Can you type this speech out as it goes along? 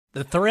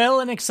The thrill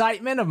and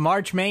excitement of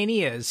March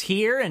Mania is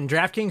here, and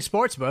DraftKings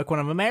Sportsbook, one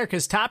of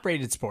America's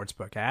top-rated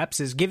sportsbook apps,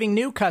 is giving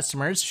new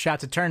customers a shot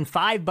to turn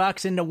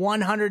 $5 into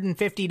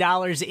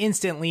 $150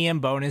 instantly in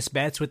bonus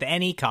bets with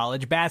any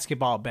college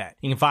basketball bet.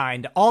 You can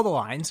find all the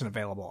lines and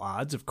available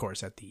odds, of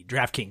course, at the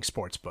DraftKings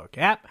Sportsbook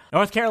app.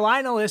 North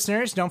Carolina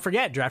listeners, don't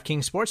forget,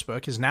 DraftKings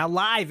Sportsbook is now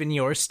live in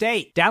your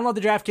state. Download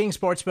the DraftKings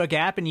Sportsbook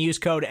app and use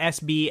code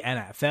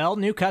SBNFL.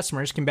 New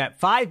customers can bet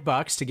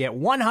 $5 to get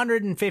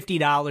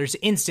 $150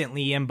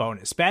 instantly in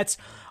bonus bets,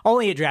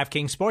 only at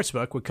DraftKings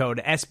Sportsbook with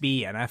code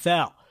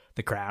SBNFL.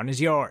 The crown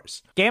is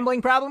yours.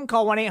 Gambling problem?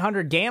 Call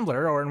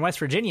 1-800-GAMBLER, or in West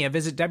Virginia,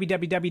 visit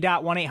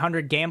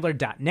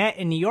www.1800gambler.net.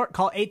 In New York,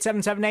 call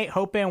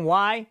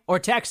 877-8-HOPE-NY or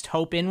text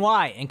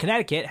HOPE-NY. In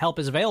Connecticut, help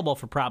is available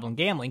for problem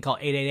gambling. Call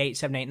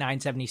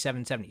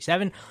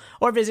 888-789-7777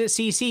 or visit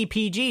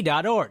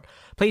ccpg.org.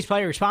 Please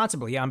play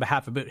responsibly on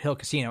behalf of Boot Hill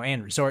Casino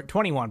and Resort.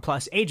 21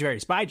 plus, age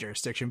varies by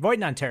jurisdiction. Void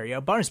in Ontario.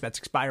 Bonus bets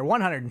expire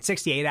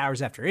 168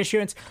 hours after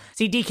issuance.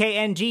 See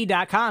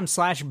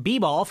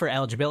dkng.com/bball for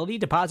eligibility,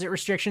 deposit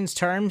restrictions,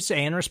 terms,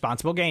 and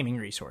responsible gaming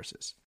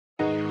resources.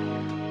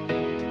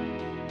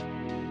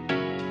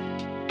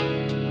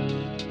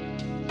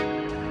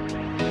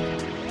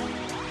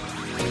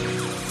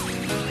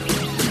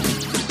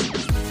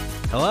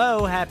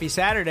 Hello, happy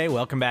Saturday.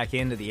 Welcome back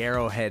into the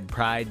Arrowhead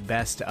Pride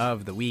Best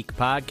of the Week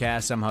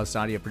podcast. I'm host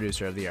and audio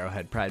producer of the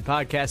Arrowhead Pride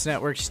Podcast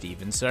Network,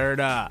 Steven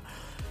Serta.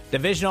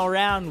 Divisional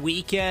round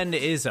weekend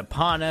is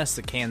upon us.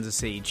 The Kansas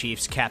City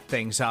Chiefs cap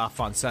things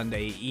off on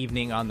Sunday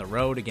evening on the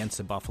road against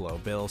the Buffalo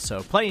Bills,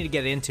 so plenty to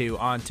get into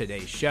on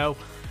today's show.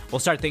 We'll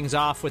start things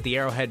off with the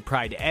Arrowhead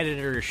Pride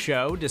Editor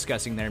Show,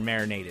 discussing their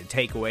marinated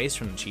takeaways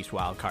from the Chiefs'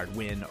 wildcard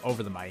win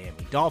over the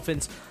Miami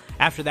Dolphins.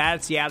 After that,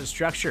 it's the Out of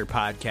Structure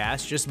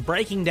podcast, just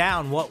breaking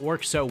down what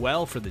worked so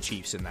well for the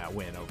Chiefs in that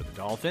win over the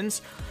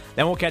Dolphins.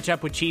 Then we'll catch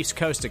up with Chiefs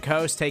Coast to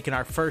Coast, taking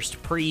our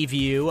first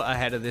preview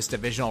ahead of this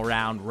divisional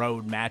round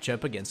road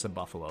matchup against the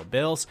Buffalo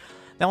Bills.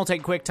 Then we'll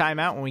take a quick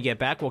timeout. When we get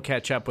back, we'll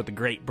catch up with the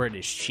Great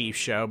British Chiefs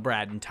Show.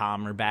 Brad and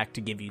Tom are back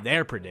to give you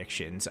their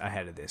predictions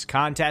ahead of this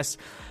contest.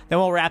 Then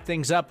we'll wrap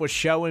things up with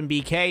Show and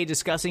BK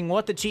discussing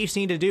what the Chiefs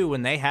need to do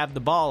when they have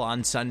the ball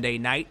on Sunday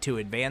night to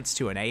advance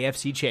to an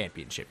AFC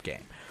Championship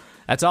game.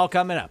 That's all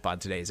coming up on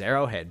today's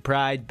Arrowhead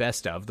Pride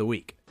Best of the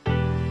Week.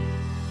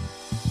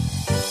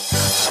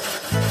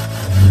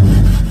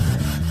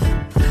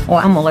 Well,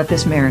 I'm going to let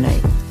this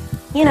marinate.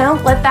 You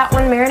know, let that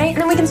one marinate, and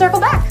then we can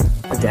circle back.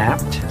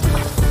 Adapt,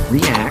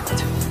 react,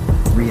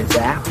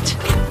 readapt.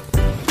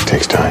 It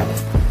takes time.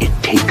 It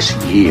takes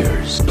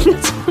years.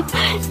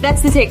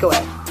 That's the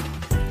takeaway.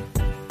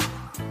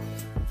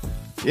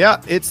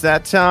 Yeah, it's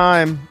that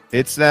time.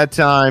 It's that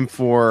time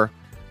for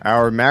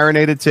our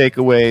marinated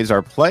takeaways,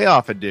 our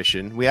playoff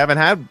edition. We haven't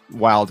had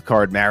wild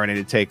card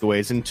marinated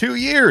takeaways in 2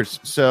 years,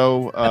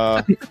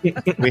 so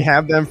we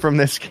have them from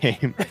this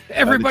game.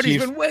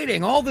 Everybody's been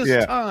waiting all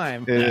this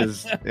time.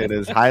 It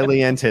is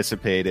highly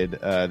anticipated.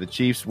 The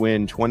Chiefs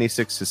win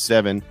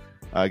 26-7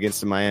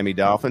 against the Miami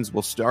Dolphins.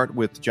 We'll start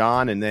with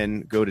John and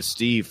then go to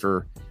Steve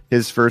for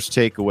his first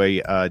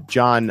takeaway.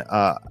 John,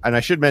 and I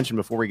should mention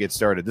before we get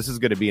started, this is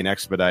going to be an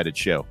expedited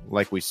show.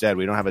 Like we said,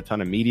 we don't have a ton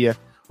of media.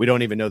 We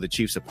don't even know the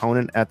Chiefs'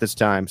 opponent at this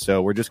time,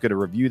 so we're just going to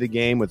review the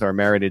game with our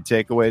marinated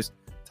takeaways,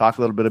 talk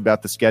a little bit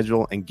about the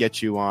schedule, and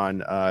get you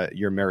on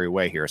your merry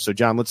way here. So,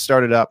 John, let's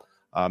start it up.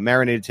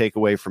 Marinated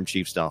takeaway from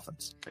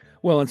Chiefs-Dolphins.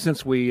 Well, and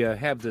since we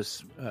have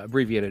this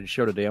abbreviated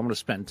show today, I'm going to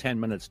spend 10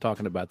 minutes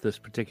talking about this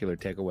particular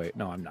takeaway.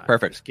 No, I'm not.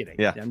 Perfect. Just kidding.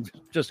 Yeah. I'm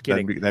just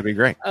kidding. That'd be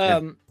great.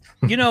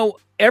 You know,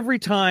 every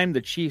time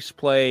the Chiefs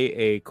play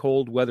a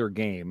cold weather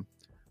game,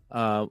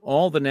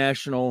 all the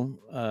national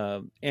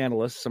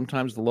analysts,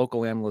 sometimes the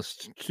local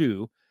analysts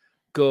too,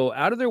 go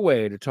out of their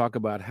way to talk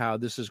about how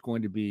this is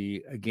going to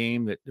be a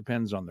game that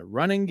depends on the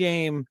running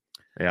game,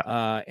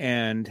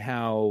 and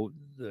how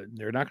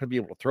they're not going to be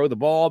able to throw the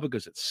ball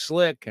because it's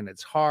slick and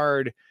it's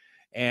hard.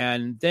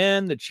 And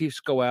then the Chiefs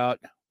go out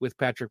with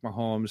Patrick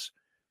Mahomes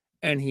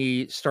and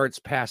he starts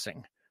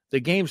passing. The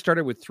game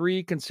started with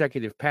 3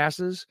 consecutive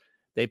passes.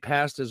 They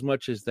passed as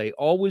much as they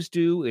always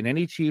do in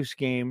any Chiefs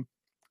game.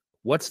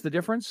 What's the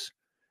difference?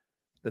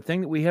 The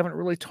thing that we haven't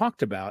really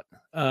talked about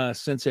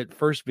since it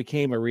first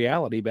became a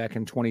reality back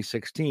in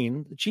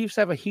 2016, the Chiefs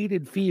have a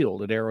heated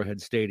field at Arrowhead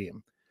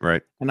Stadium.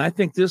 Right. And I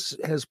think this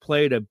has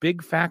played a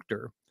big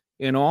factor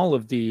in all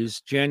of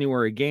these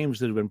January games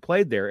that have been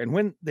played there. And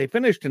when they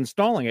finished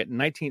installing it in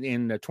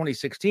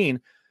 2016,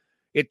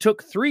 it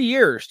took 3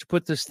 years to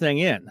put this thing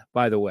in,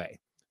 by the way.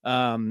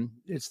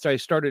 They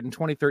started in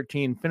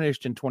 2013,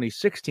 finished in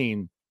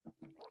 2016.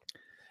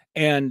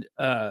 And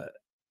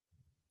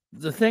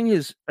the thing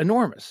is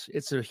enormous.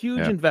 It's a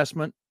huge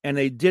investment, and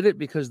they did it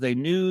because they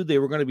knew they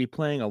were going to be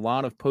playing a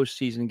lot of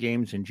postseason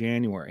games in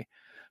January.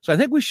 So I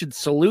think we should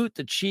salute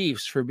the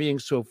Chiefs for being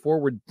so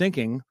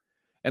forward-thinking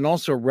and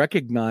also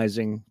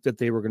recognizing that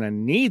they were going to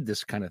need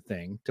this kind of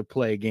thing to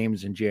play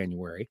games in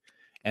January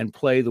and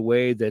play the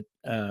way that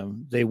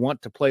they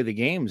want to play the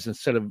games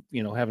instead of,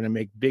 having to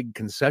make big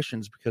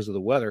concessions because of the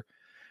weather.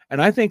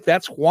 And I think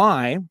that's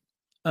why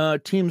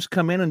teams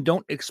come in and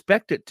don't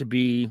expect it to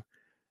be.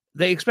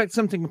 They expect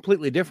something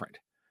completely different.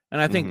 And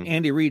I think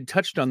Andy Reid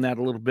touched on that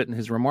a little bit in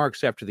his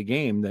remarks after the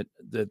game,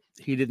 that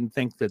he didn't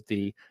think that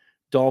the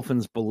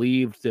Dolphins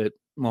believed that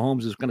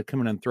Mahomes is going to come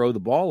in and throw the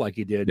ball like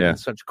he did in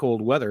such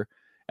cold weather.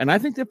 And I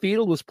think the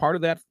field was part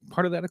of that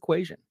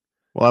equation.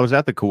 Well, I was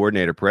at the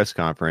coordinator press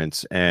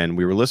conference, and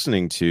we were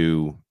listening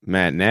to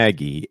Matt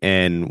Nagy,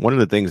 and one of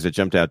the things that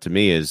jumped out to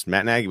me is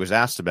Matt Nagy was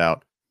asked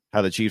about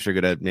how the Chiefs are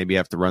going to maybe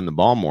have to run the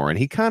ball more, and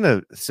he kind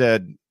of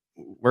said,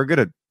 we're going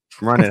to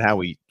run it how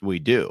we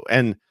do.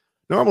 And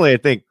normally I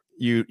think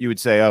you would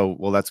say, oh,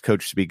 well, that's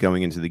coach speak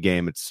going into the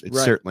game. It's right.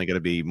 Certainly going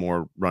to be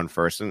more run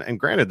first. And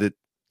granted, the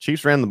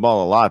Chiefs ran the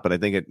ball a lot, but I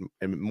think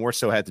it more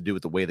so had to do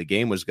with the way the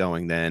game was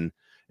going than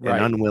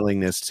an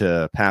unwillingness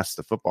to pass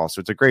the football. So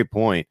it's a great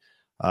point.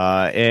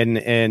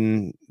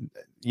 And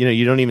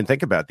you don't even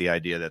think about the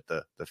idea that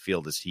the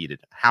field is heated.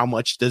 How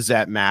much does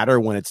that matter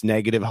when it's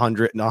negative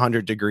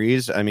 100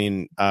 degrees? I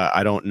mean,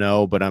 I don't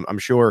know, but I'm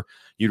sure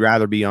you'd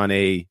rather be on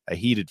a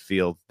heated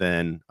field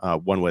than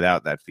one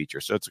without that feature.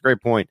 So it's a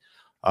great point.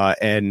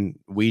 And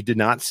we did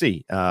not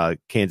see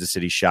Kansas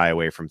City shy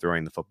away from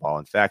throwing the football.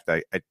 In fact,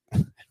 it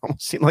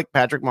almost seemed like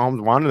Patrick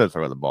Mahomes wanted to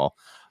throw the ball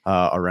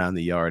around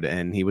the yard,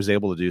 and he was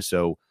able to do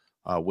so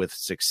with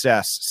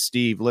success.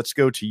 Steve, let's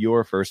go to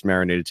your first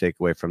marinated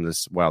takeaway from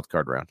this wild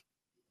card round.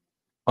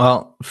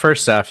 Well,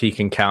 first off, you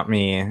can count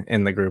me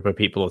in the group of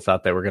people who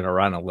thought they were going to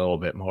run a little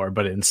bit more,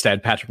 but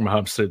instead Patrick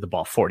Mahomes threw the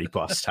ball 40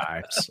 plus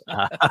times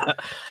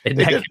in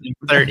negative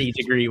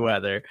 30-degree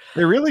weather.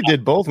 They really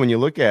did both when you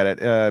look at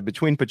it.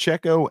 Between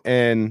Pacheco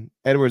and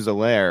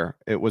Edwards-Helaire,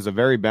 it was a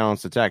very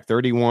balanced attack,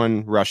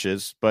 31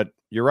 rushes, but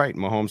you're right,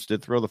 Mahomes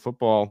did throw the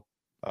football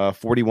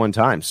 41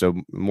 times, so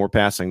more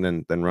passing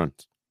than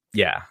runs.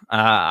 Yeah,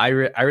 I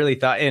really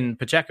thought, and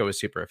Pacheco was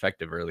super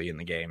effective early in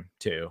the game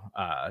too.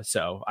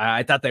 So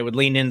I thought they would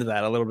lean into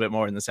that a little bit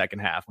more in the second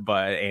half.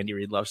 But Andy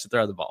Reid loves to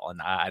throw the ball,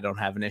 and I don't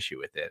have an issue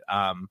with it.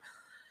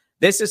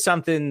 This is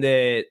something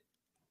that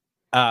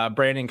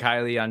Brandon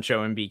Kiley on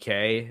Show and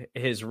BK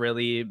has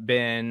really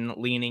been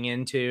leaning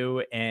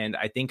into, and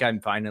I think I'm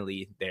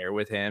finally there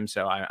with him.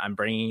 So I'm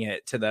bringing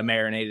it to the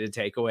marinated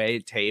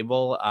takeaway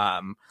table.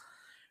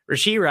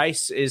 Rashee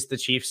Rice is the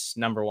Chiefs'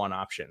 number one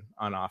option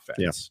on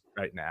offense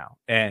right now.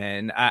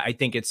 And I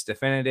think it's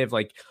definitive.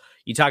 Like,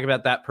 you talk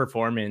about that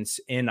performance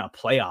in a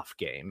playoff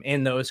game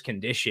in those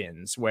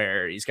conditions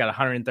where he's got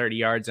 130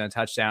 yards and a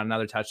touchdown,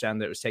 another touchdown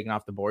that was taken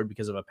off the board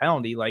because of a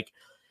penalty. Like,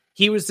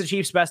 he was the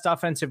Chiefs' best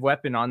offensive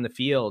weapon on the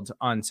field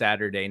on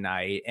Saturday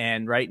night.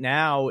 And right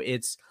now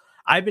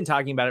I've been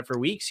talking about it for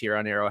weeks here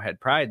on Arrowhead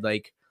Pride.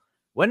 Like,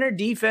 when are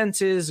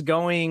defenses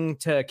going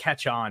to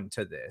catch on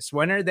to this?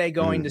 When are they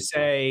going to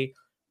say,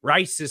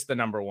 Rice is the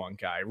number one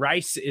guy.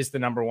 Rice is the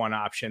number one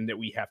option that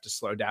we have to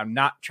slow down,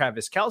 not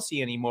Travis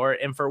Kelce anymore.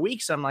 And for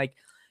weeks, I'm like,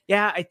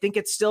 yeah, I think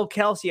it's still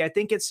Kelce. I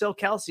think it's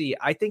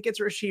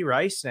Rashee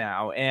Rice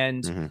now.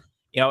 And,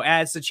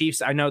 as the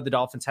Chiefs, I know the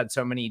Dolphins had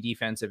so many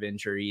defensive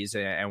injuries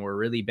and were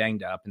really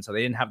banged up. And so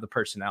they didn't have the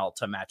personnel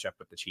to match up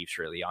with the Chiefs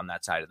really on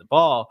that side of the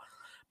ball.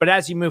 But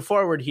as you move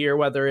forward here,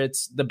 whether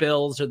it's the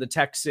Bills or the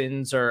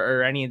Texans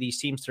or any of these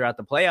teams throughout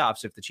the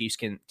playoffs, if the Chiefs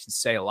can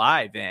stay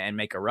alive and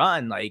make a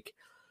run, like,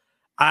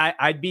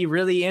 I'd be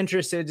really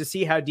interested to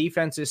see how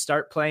defenses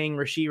start playing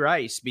Rashee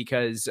Rice,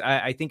 because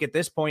I think at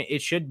this point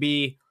it should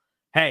be,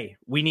 hey,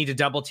 we need to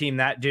double team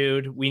that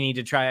dude. We need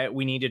to try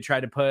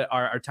to put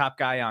our top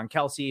guy on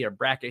Kelce or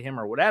bracket him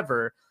or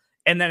whatever.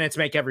 And then it's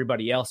make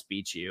everybody else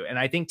beat you. And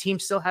I think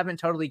teams still haven't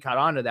totally caught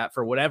on to that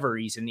for whatever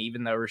reason,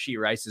 even though Rashee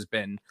Rice has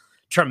been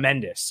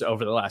tremendous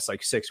over the last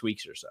 6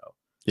 weeks or so.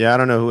 Yeah, I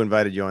don't know who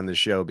invited you on this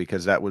show,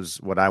 because that was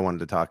what I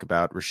wanted to talk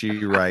about.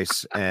 Rashee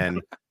Rice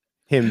and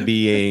him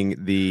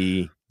being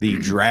the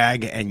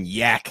drag and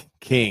yak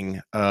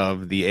king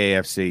of the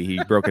AFC. He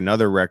broke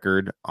another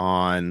record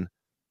on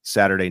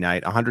Saturday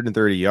night,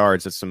 130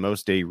 yards. That's the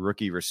most a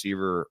rookie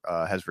receiver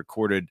has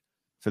recorded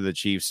for the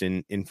Chiefs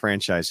in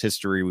franchise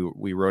history.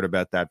 We wrote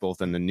about that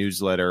both in the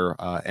newsletter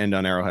and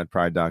on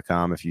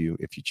arrowheadpride.com if you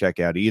check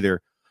out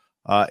either.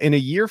 In a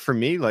year for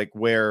me, like,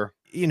 where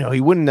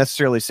he wouldn't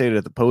necessarily say it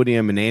at the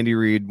podium, and Andy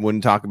Reid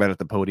wouldn't talk about it at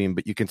the podium,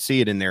 but you can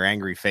see it in their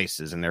angry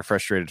faces and their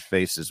frustrated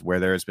faces, where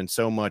there has been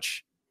so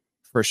much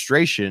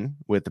frustration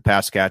with the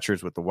pass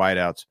catchers, with the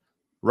wideouts.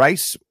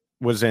 Rice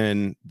was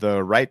in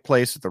the right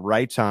place at the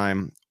right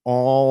time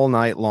all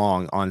night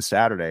long on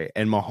Saturday,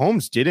 and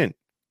Mahomes didn't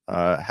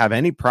have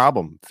any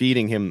problem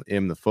feeding him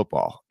the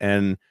football.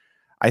 And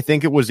I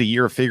think it was a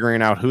year of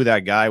figuring out who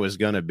that guy was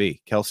going to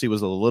be. Kelce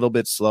was a little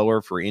bit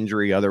slower for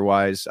injury.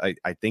 Otherwise,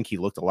 I think he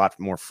looked a lot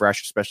more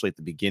fresh, especially at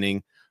the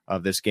beginning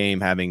of this game,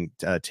 having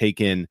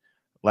taken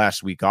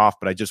last week off.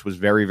 But I just was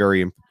very,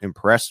 very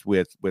impressed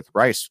with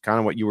Rice, kind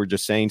of what you were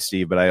just saying,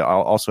 Steve, but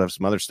I'll also have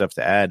some other stuff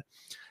to add.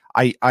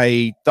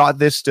 I thought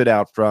this stood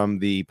out from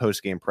the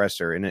post-game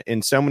presser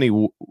in so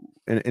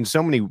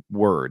many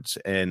words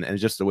and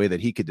just the way that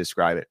he could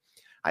describe it.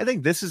 I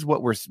think this is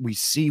what we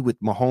see with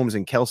Mahomes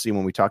and Kelce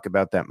when we talk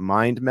about that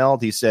mind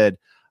meld. He said,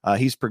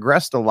 He's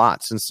progressed a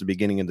lot since the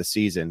beginning of the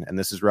season, and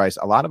this is Rice.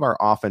 A lot of our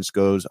offense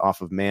goes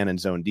off of man and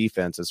zone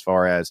defense as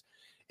far as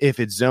if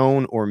it's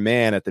zone or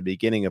man at the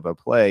beginning of a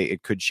play,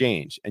 it could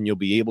change, and you'll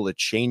be able to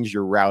change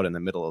your route in the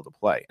middle of the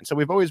play. And so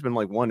we've always been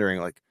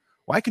wondering,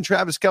 why can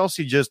Travis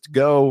Kelce just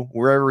go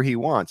wherever he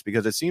wants?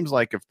 Because it seems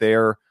like if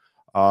there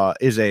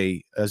is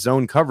a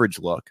zone coverage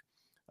look,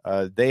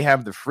 they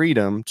have the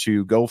freedom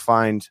to go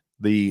find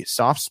the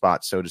soft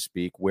spot, so to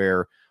speak,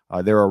 where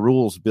there are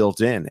rules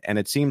built in. And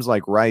it seems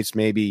like Rice,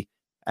 maybe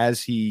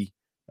as he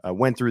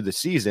went through the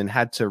season,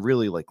 had to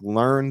really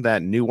learn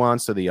that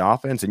nuance of the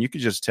offense. And you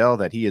could just tell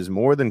that he is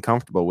more than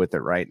comfortable with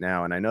it right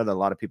now. And I know that a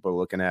lot of people are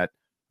looking at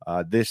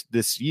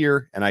this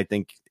year. And I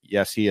think,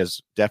 yes, he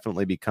has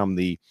definitely become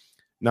the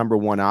number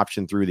one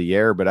option through the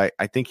air. But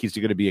I think he's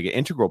going to be an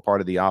integral part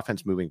of the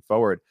offense moving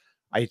forward.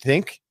 I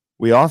think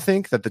we all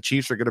think that the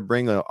Chiefs are going to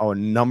bring a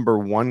number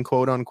one,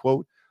 quote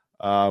unquote,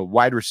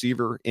 wide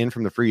receiver in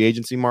from the free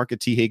agency market.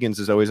 T. Higgins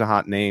is always a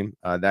hot name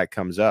that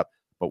comes up.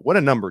 But what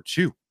a number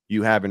two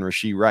you have in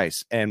Rashee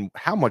Rice, and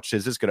how much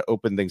is this going to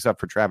open things up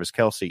for Travis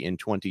Kelce in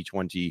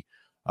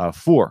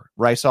 2024?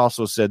 Rice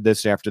also said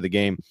this after the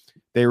game.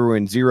 They were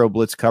in zero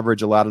blitz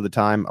coverage a lot of the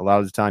time. A lot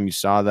of the time you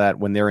saw that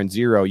when they're in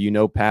zero,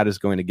 Pat is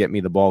going to get me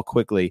the ball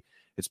quickly.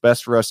 It's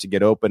best for us to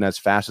get open as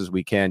fast as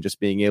we can.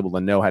 Just being able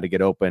to know how to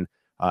get open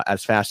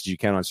as fast as you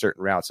can on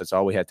certain routes. That's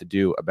all we had to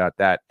do about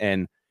that.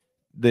 And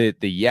the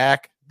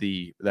yak,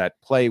 that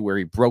play where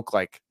he broke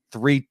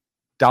three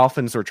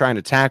Dolphins were trying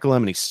to tackle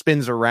him and he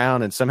spins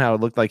around and somehow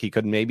it looked like he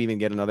could maybe even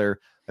get an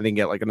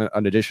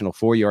additional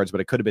 4 yards,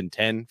 but it could have been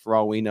 10 for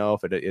all we know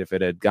if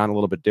it had gone a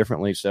little bit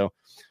differently. So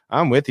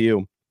I'm with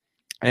you.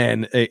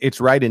 And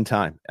it's right in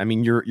time. I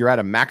mean, you're at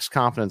a max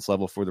confidence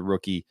level for the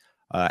rookie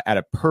at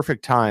a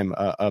perfect time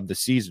of the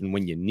season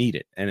when you need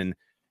it. And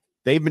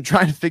they've been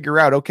trying to figure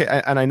out,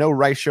 okay, and I know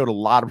Rice showed a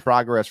lot of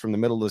progress from the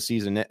middle of the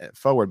season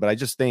forward, but I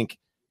just think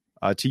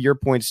to your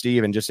point,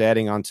 Steve, and just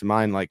adding on to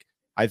mine,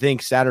 I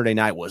think Saturday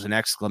night was an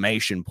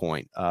exclamation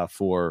point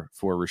for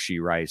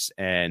Rashee Rice,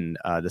 and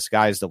the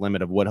sky's the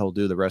limit of what he'll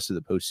do the rest of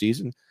the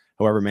postseason,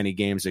 however many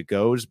games it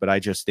goes. But I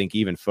just think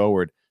even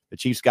forward, the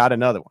Chiefs got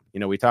another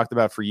one. We talked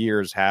about for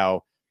years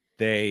how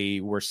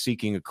they were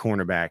seeking a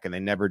cornerback and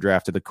they never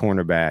drafted the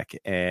cornerback,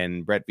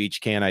 and Brett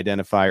Veach can't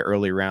identify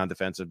early round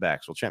defensive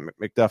backs. Well, Trent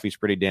McDuffie's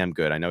pretty damn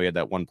good. I know he had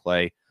that one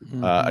play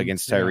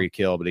against Tyreek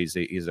Hill, but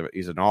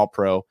he's an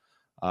all-pro.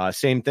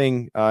 Same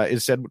thing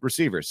is said with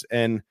receivers.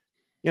 And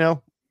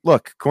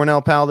look,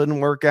 Cornell Powell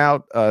didn't work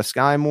out.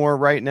 Sky Moore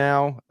right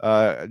now,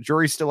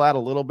 jury's still out a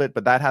little bit,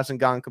 but that hasn't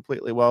gone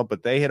completely well.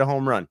 But they hit a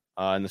home run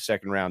in the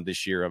second round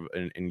this year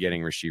in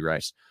getting Rashee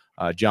Rice.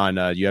 John,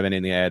 do you have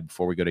anything to add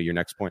before we go to your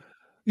next point?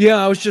 Yeah,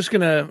 I was just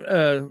going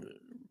to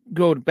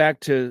go back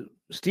to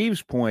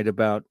Steve's point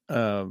about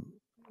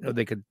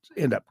they could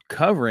end up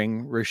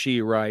covering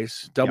Rashee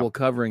Rice, double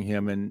covering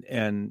him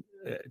and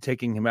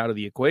taking him out of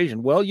the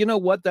equation. Well, you know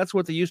what? That's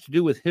what they used to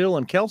do with Hill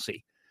and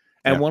Kelce.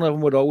 And one of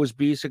them would always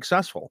be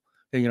successful.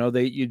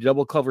 You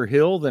double cover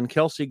Hill, then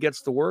Kelce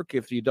gets the work.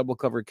 If you double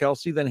cover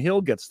Kelce, then Hill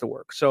gets the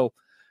work. So,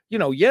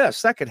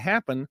 yes, that could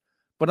happen,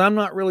 but I'm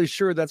not really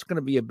sure that's going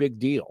to be a big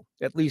deal,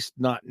 at least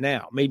not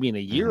now. Maybe in a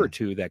year or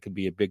two, that could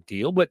be a big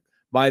deal. But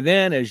by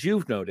then, as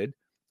you've noted,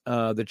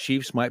 the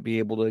Chiefs might be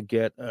able to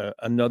get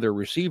another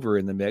receiver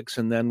in the mix,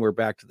 and then we're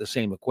back to the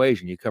same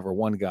equation. You cover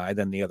one guy,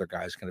 then the other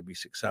guy is going to be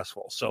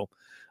successful. So,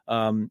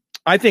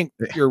 I think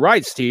you're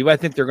right, Steve. I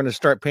think they're going to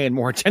start paying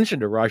more attention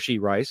to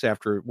Rashee Rice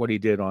after what he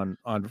did on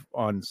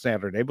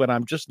Saturday, but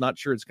I'm just not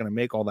sure it's going to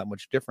make all that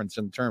much difference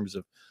in terms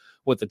of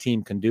what the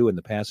team can do in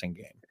the passing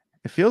game.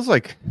 It feels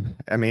like,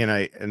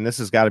 and this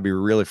has got to be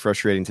really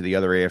frustrating to the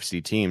other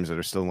AFC teams that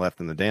are still left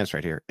in the dance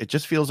right here. It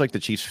just feels like the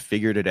Chiefs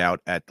figured it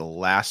out at the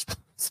last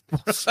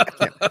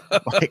second.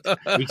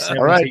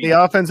 All right, the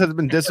offense has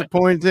been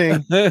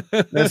disappointing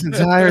this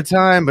entire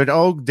time, but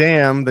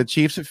damn, the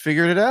Chiefs have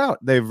figured it out.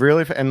 They've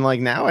really, and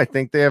now I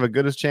think they have a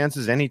good as chance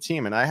as any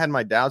team. And I had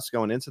my doubts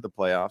going into the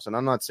playoffs, and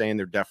I'm not saying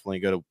they're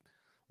definitely going to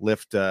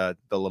lift the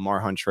Lamar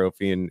Hunt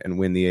Trophy and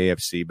win the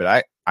AFC,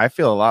 but I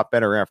feel a lot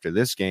better after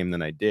this game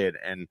than I did.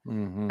 And,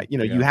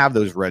 you have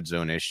those red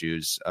zone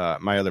issues.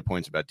 My other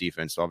points about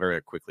defense, so I'll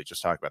very quickly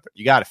just talk about that.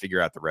 You got to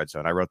figure out the red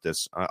zone. I wrote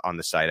this on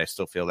the site. I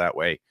still feel that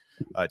way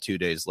 2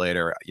 days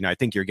later. I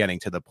think you're getting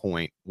to the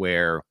point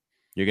where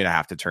you're going to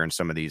have to turn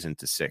some of these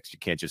into six. You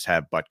can't just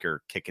have Butker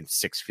kicking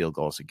 6 field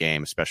goals a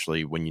game,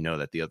 especially when you know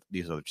that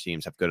these other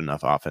teams have good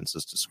enough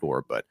offenses to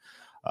score. But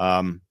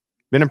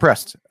been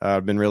impressed.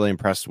 Been really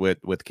impressed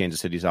with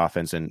Kansas City's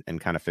offense and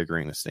kind of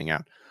figuring this thing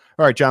out.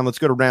 All right, John, let's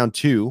go to round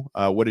 2.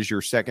 What is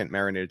your second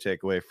marinated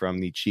takeaway from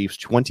the Chiefs'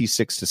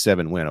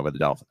 26-7 win over the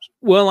Dolphins?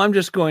 Well, I'm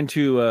just going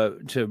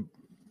to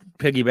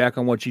piggyback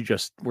on what you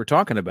just were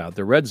talking about,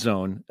 the red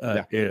zone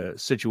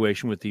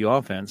situation with the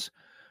offense.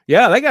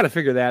 Yeah, they got to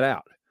figure that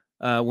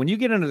out. When you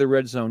get into the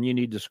red zone, you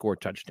need to score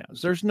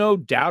touchdowns. There's no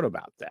doubt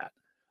about that.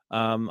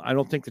 I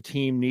don't think the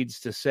team needs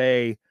to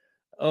say,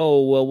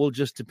 oh, well, we'll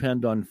just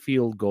depend on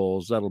field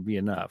goals. That'll be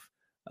enough.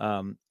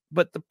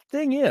 But the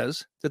thing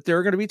is that there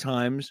are going to be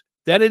times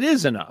that it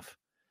is enough.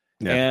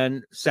 Yeah.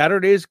 And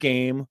Saturday's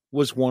game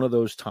was one of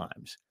those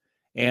times.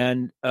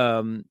 And,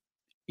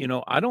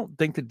 I don't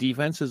think the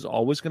defense is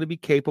always going to be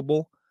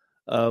capable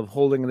of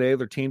holding the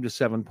other team to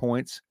 7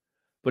 points.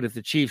 But if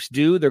the Chiefs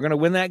do, they're going to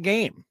win that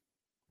game.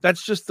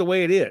 That's just the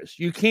way it is.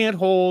 You can't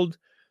hold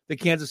the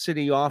Kansas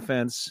City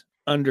offense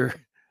under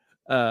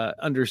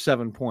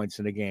 7 points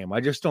in a game. I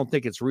just don't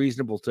think it's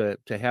reasonable to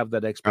have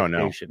that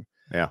expectation.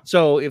 Oh, no. Yeah.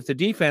 So if the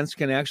defense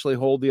can actually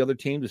hold the other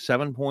team to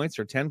 7 points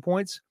or 10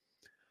 points,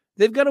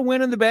 they've got a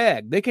win in the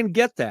bag. They can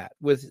get that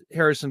with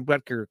Harrison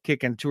Butker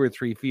kicking 2 or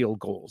 3 field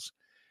goals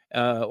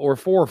or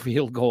 4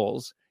 field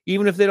goals,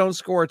 even if they don't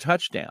score a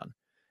touchdown.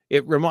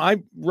 I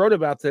wrote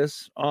about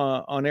this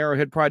on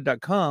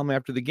arrowheadpride.com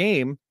after the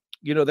game.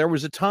 There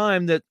was a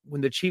time that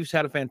when the Chiefs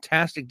had a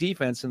fantastic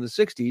defense in the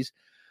 60s,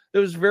 it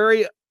was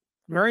very,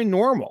 very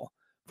normal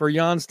for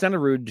Jan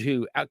Stenerud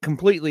to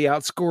completely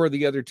outscore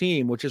the other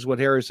team, which is what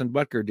Harrison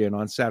Butker did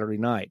on Saturday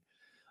night.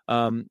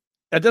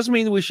 That doesn't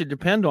mean that we should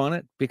depend on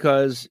it,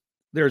 because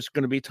there's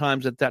going to be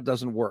times that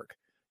doesn't work.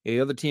 The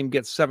other team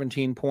gets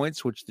 17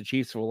 points, which the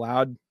Chiefs have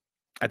allowed,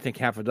 I think,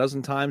 half a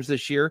dozen times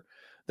this year,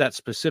 that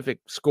specific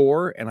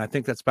score. And I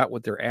think that's about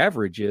what their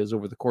average is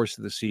over the course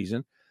of the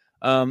season.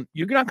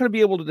 You're not going to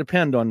be able to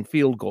depend on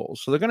field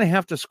goals. So they're going to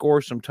have to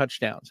score some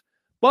touchdowns.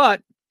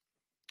 But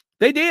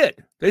they did.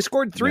 They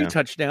scored 3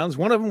 touchdowns.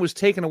 One of them was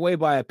taken away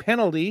by a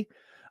penalty.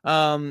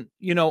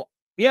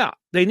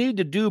 They need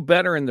to do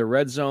better in the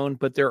red zone,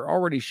 but they're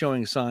already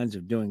showing signs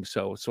of doing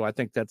so. So I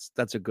think that's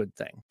a good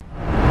thing.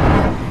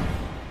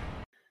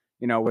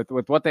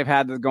 With what they've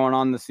had going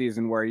on this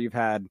season, where you've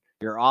had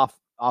your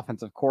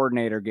offensive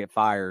coordinator get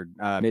fired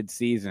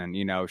mid-season.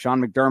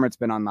 Sean McDermott's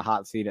been on the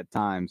hot seat at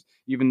times,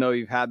 even though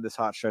you've had this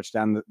hot stretch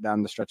down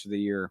the stretch of the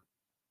year.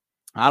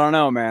 I don't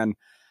know, man.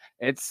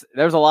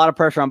 There's a lot of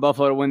pressure on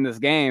Buffalo to win this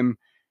game.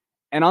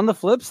 And on the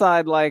flip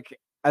side, like,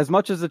 as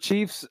much as the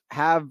Chiefs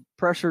have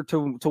pressure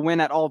to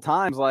win at all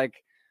times,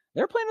 like,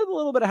 they're playing with a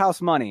little bit of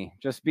house money,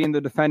 just being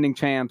the defending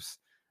champs,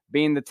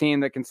 being the team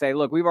that can say,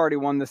 look, we've already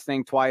won this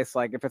thing twice.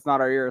 Like, if it's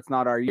not our year, it's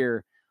not our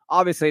year.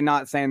 Obviously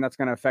not saying that's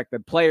going to affect the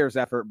players'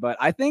 effort, but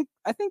I think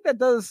that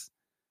does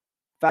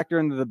factor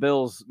into the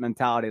Bills'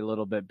 mentality a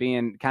little bit,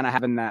 being kind of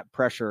having that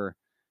pressure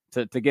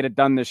to get it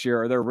done this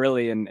year, or they're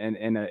really in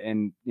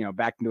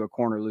back into a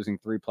corner, losing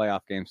 3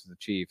 playoff games to the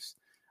Chiefs.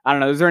 I don't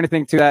know. Is there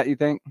anything to that, you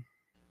think?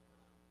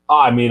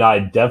 I mean, I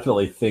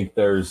definitely think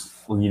there's,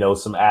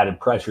 some added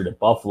pressure to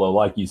Buffalo.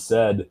 Like you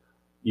said,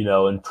 in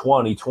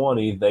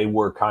 2020, they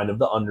were kind of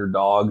the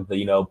underdog.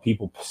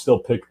 People still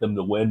picked them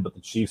to win, but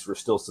the Chiefs were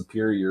still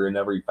superior in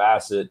every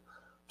facet.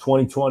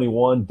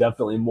 2021,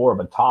 definitely more of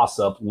a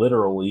toss-up,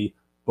 literally.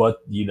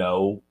 But,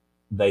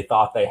 they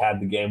thought they had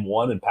the game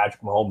won, and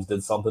Patrick Mahomes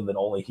did something that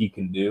only he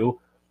can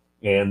do.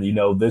 And,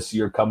 this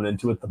year coming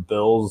into it, the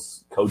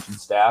Bills coaching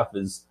staff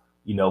is,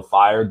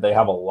 fired. They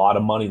have a lot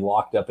of money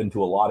locked up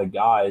into a lot of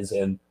guys,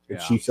 and the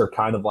Chiefs are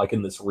kind of like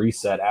in this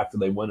reset after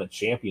they win a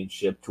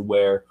championship, to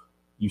where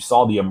you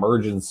saw the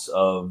emergence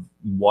of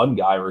one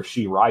guy,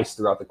 Rashee Rice,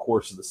 throughout the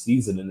course of the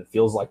season, and it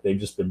feels like they've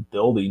just been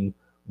building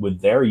with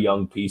their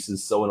young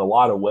pieces. So in a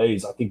lot of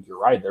ways, I think you're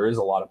right. There is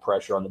a lot of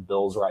pressure on the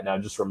Bills right now,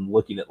 just from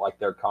looking at like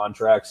their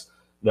contracts,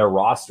 their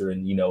roster,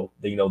 and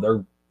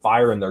they're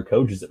firing their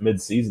coaches at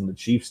midseason. The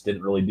Chiefs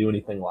didn't really do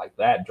anything like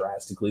that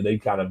drastically. They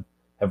kind of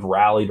have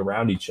rallied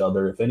around each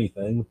other, if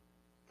anything.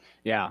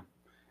 Yeah,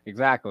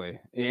 exactly.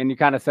 And you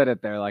kind of said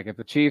it there. Like, if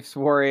the Chiefs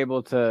were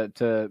able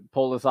to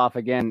pull this off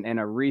again in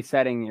a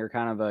resetting year,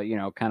 kind of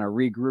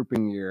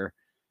regrouping year,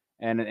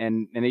 and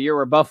in a year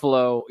where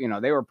Buffalo,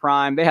 they were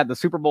prime. They had the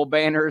Super Bowl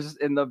banners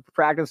in the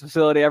practice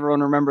facility.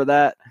 Everyone remember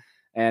that.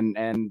 And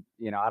I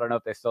don't know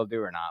if they still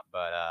do or not,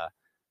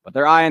 but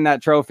they're eyeing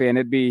that trophy, and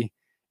it'd be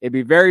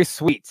very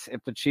sweet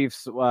if the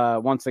Chiefs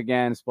once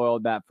again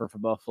spoiled that for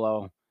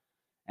Buffalo.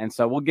 And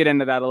so we'll get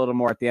into that a little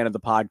more at the end of the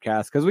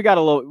podcast, because we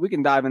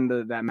can dive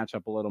into that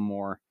matchup a little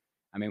more.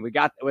 I mean,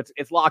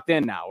 it's locked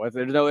in now.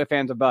 There's no ifs,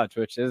 ands, or buts,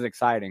 which is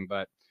exciting.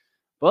 But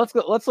let's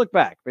look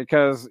back,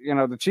 because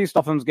the Chiefs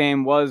Dolphins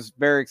game was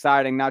very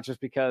exciting, not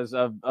just because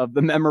of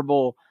the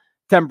memorable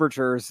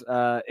temperatures.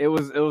 It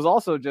was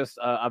also just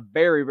a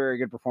very, very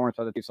good performance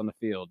by the Chiefs on the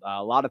field.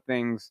 A lot of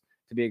things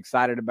to be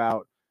excited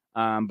about,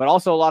 but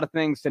also a lot of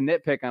things to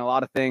nitpick and a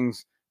lot of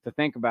things to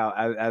think about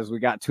as we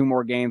got 2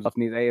 more games left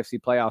in these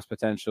AFC playoffs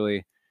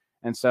potentially.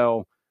 And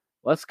so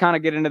let's kind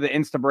of get into the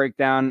Insta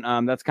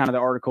breakdown. That's kind of the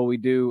article we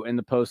do in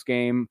the post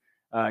game.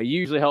 You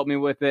usually help me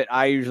with it.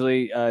 I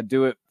usually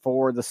do it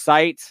for the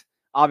site.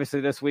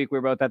 Obviously this week we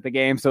were both at the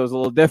game, so it was a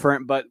little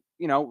different, but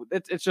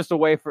it's just a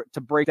way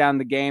to break down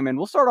the game. And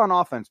we'll start on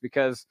offense,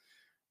 because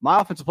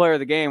my offensive player of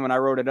the game, when I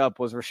wrote it up,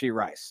 was Rashee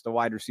Rice, the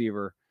wide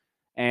receiver.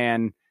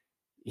 And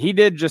he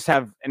did just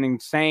have an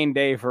insane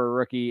day for a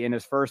rookie in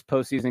his first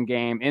postseason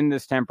game in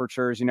this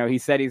temperatures. He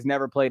said he's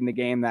never played in a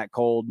game that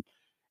cold,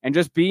 and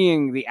just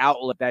being the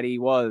outlet that he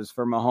was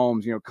for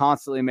Mahomes,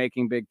 constantly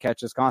making big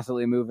catches,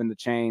 constantly moving the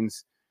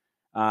chains.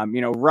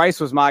 Rice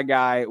was my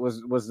guy,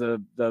 was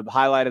the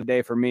highlight of the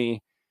day for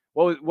me.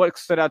 What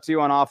stood out to you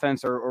on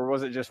offense, or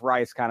was it just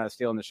Rice kind of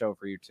stealing the show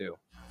for you too?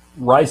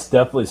 Rice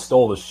definitely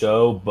stole the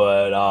show,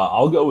 but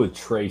I'll go with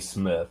Trey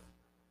Smith.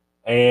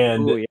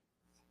 And Ooh, yeah.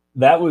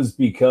 that was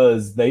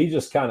because they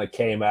just kind of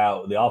came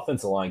out, the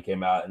offensive line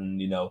came out,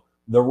 and,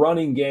 the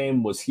running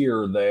game was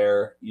here or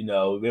there.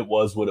 It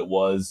was what it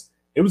was.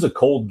 It was a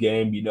cold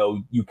game.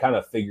 You kind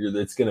of figure that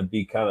it's going to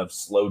be kind of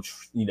slow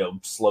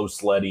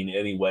sledding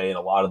anyway in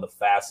a lot of the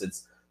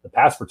facets. The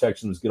pass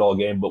protection was good all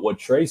game, but what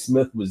Trey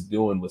Smith was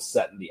doing was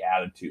setting the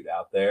attitude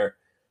out there.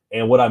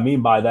 And what I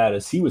mean by that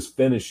is he was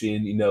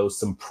finishing,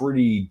 some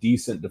pretty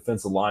decent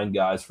defensive line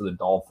guys for the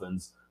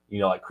Dolphins,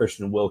 like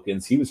Christian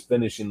Wilkins. He was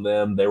finishing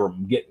them. They were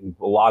getting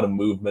a lot of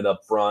movement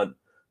up front.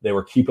 They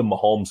were keeping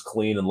Mahomes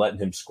clean and letting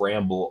him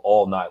scramble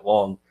all night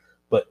long.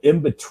 But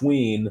in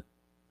between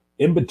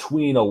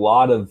a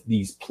lot of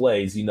these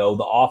plays,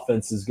 the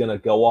offense is going to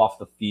go off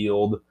the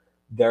field.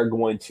 They're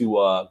going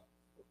to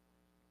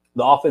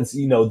the offense,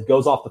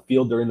 goes off the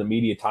field during the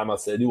media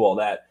timeouts. They do all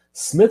that.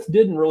 Smith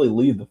didn't really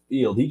leave the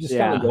field. He just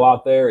kind of go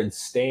out there and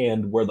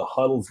stand where the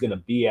huddle's going to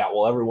be at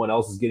while everyone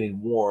else is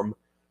getting warm.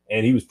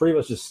 And he was pretty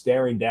much just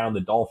staring down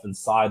the Dolphins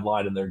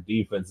sideline and their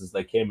defense as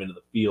they came into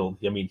the field.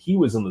 I mean, he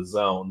was in the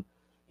zone.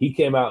 He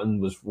came out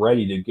and was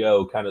ready to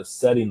go, kind of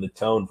setting the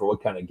tone for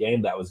what kind of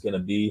game that was going to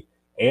be.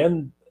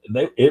 And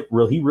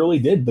he really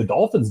did. The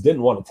Dolphins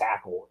didn't want to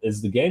tackle.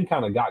 As the game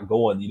kind of got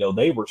going,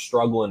 they were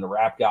struggling to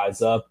wrap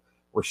guys up.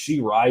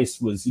 Rashee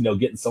Rice was,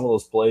 getting some of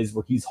those plays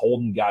where he's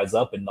holding guys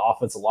up and the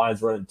offensive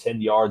line's running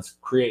 10 yards,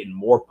 creating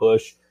more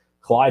push.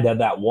 Clyde had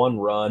that one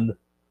run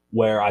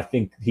where I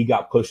think he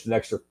got pushed an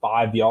extra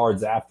 5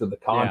 yards after the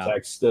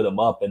contact stood him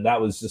up. And that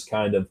was just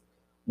kind of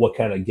what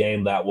kind of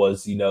game that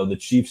was. The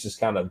Chiefs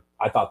just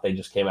I thought they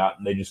just came out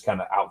and they just kind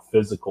of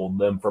out-physicaled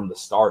them from the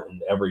start in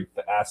every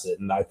facet.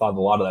 And I thought a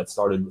lot of that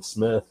started with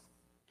Smith.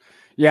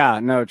 Yeah,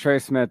 no, Trey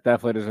Smith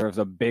definitely deserves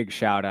a big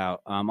shout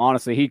out.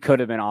 Honestly, he could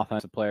have been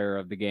offensive player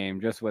of the game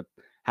just with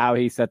how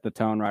he set the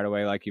tone right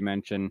away, like you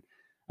mentioned.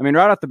 I mean,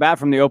 right off the bat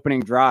from the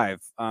opening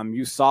drive,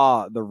 you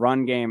saw the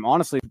run game,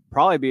 honestly,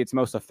 probably be its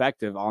most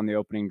effective on the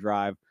opening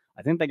drive.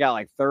 I think they got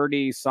like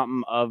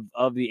 30-something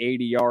of the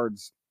 80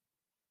 yards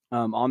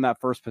on that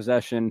first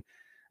possession.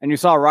 And you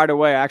saw right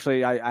away,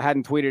 actually, I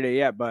hadn't tweeted it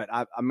yet, but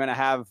I'm going to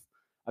have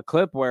a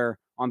clip where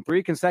on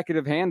 3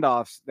 consecutive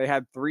handoffs, they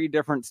had 3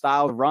 different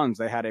styles of runs.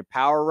 They had a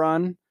power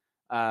run,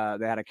 they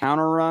had a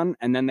counter run,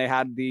 and then they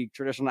had the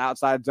traditional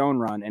outside zone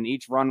run. And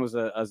each run was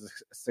a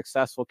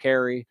successful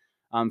carry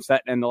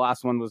set. And the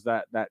last one was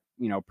that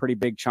pretty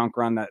big chunk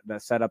run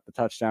that set up the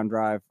touchdown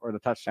drive or the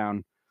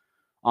touchdown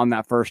on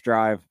that first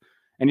drive.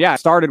 And yeah, it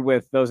started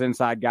with those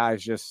inside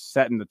guys just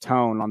setting the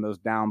tone on those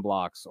down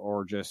blocks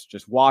or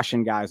just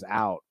washing guys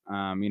out,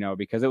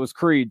 because it was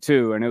Creed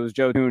too, and it was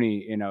Joe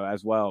Thuney,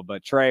 as well.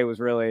 But Trey was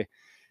really,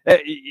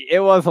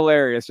 it was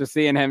hilarious just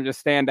seeing him just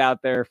stand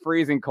out there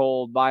freezing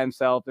cold by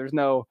himself.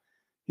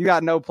 He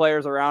got no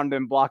players around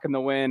him blocking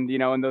the wind,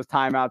 in those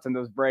timeouts and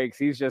those breaks.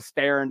 He's just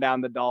staring down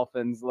the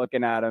Dolphins,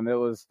 looking at him.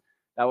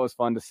 That was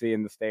fun to see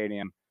in the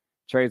stadium.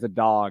 Trey's a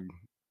dog,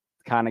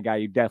 kind of guy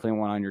you definitely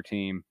want on your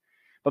team.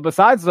 But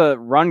besides the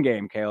run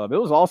game, Caleb, it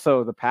was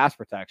also the pass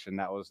protection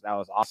that was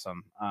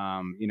awesome.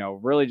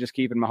 Really just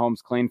keeping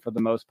Mahomes clean for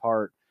the most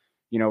part.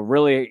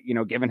 Really,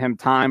 giving him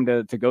time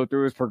to go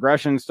through his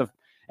progressions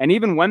and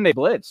even when they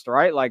blitzed,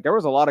 right? Like there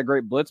was a lot of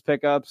great blitz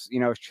pickups.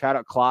 Shout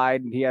out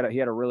Clyde. He had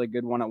a really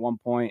good one at one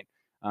point.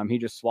 He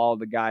just swallowed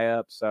the guy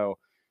up. So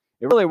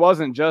it really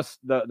wasn't just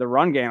the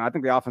run game. I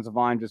think the offensive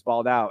line just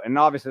balled out, and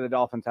obviously the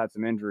Dolphins had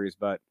some injuries,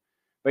 but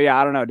yeah,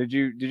 I don't know. Did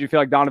you feel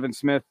like Donovan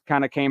Smith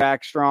kind of came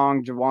back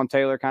strong? Javon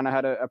Taylor kind of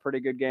had a pretty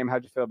good game.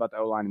 How'd you feel about the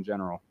O-line in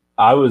general?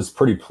 I was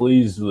pretty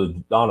pleased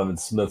with Donovan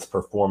Smith's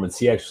performance.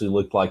 He actually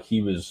looked like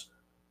he was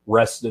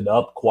rested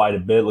up quite a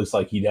bit. Looks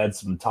like he'd had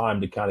some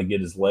time to kind of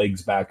get his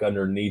legs back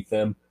underneath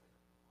him.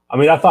 I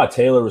mean, I thought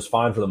Taylor was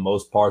fine for the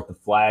most part. The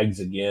flags,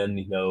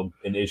 again,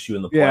 an issue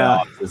in the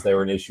playoffs as they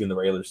were an issue in the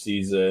regular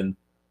season.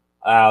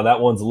 That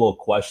one's a little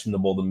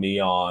questionable to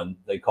me on.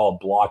 They call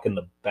blocking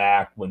the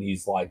back when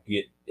he's like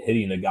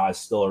hitting a guy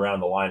still around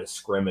the line of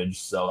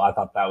scrimmage. So I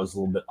thought that was a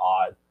little bit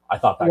odd. I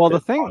thought that could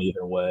have gone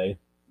either way.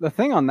 The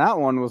thing on that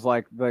one was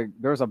like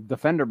there's a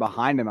defender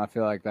behind him. I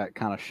feel like that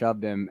kind of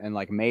shoved him and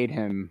like made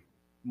him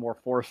more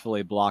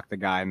forcefully block the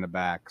guy in the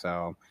back.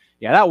 So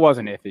yeah, that was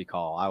an iffy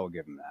call. I will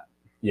give him that.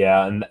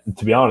 Yeah, and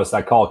to be honest,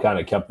 that call kind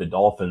of kept the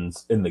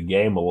Dolphins in the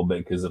game a little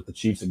bit because if the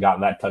Chiefs had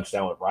gotten that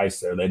touchdown with Rice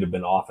there, they'd have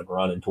been off and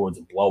running towards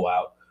a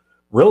blowout.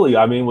 Really,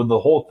 I mean, with the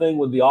whole thing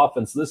with the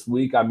offense this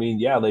week, I mean,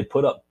 yeah, they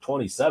put up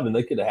 27.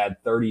 They could have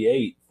had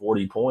 38,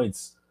 40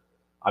 points.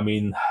 I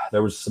mean,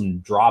 there was some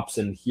drops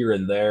in here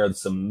and there,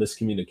 some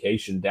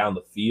miscommunication down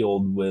the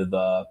field with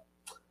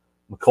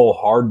McCole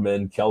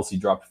Hardman. Kelsey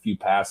dropped a few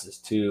passes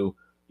too.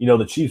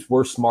 The Chiefs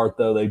were smart,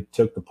 though. They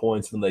took the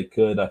points when they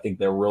could. I think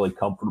they were really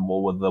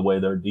comfortable with the way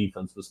their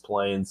defense was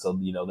playing. So,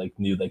 they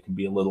knew they could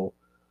be a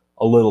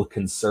little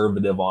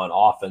conservative on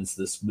offense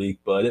this week.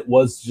 But it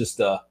was just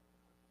a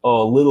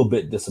little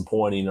bit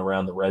disappointing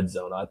around the red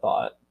zone, I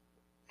thought.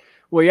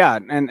 Well, yeah,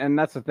 and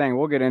that's the thing.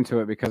 We'll get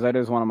into it because that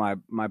is one of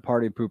my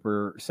party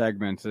pooper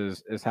segments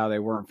is how they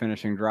weren't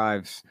finishing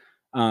drives.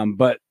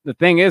 But the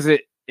thing is,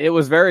 it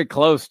was very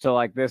close to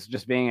like this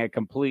just being a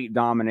complete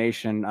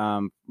domination,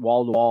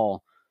 wall to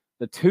wall.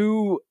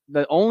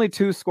 The only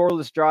two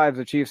scoreless drives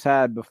the Chiefs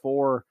had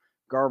before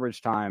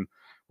garbage time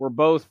were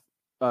both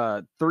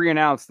 3 and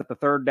outs. That the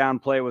third down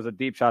play was a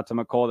deep shot to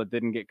McColl that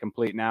didn't get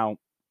complete. Now,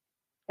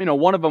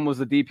 one of them was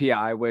the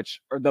DPI,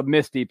 or the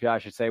missed DPI, I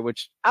should say,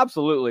 which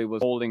absolutely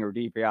was holding or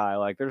DPI.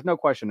 Like, there's no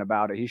question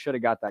about it. He should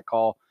have got that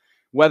call.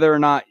 Whether or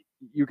not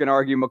you can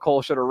argue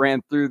McColl should have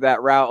ran through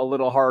that route a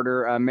little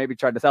harder, maybe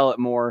tried to sell it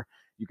more.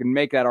 You can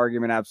make that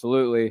argument,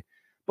 absolutely.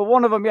 But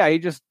one of them, yeah, he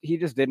just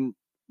didn't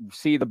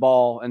see the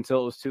ball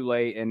until it was too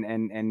late,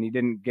 and he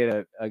didn't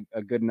get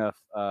a good enough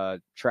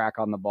track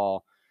on the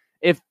ball.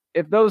 If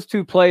those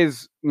two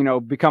plays,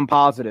 become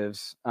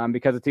positives,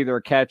 because it's either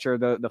a catch or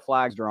the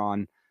flag's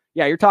drawn,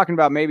 yeah, you're talking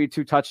about maybe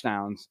 2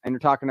 touchdowns, and you're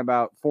talking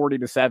about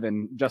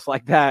 40-7, just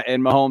like that,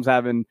 and Mahomes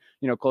having,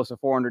 close to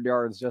 400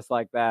 yards, just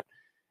like that.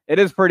 It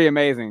is pretty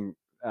amazing,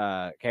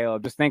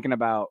 Caleb, just thinking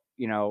about,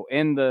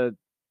 in the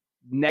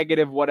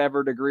negative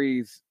whatever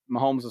degrees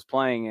Mahomes was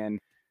playing in,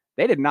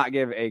 they did not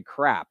give a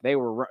crap. They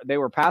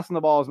were passing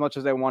the ball as much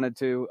as they wanted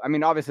to. I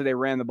mean, obviously they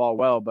ran the ball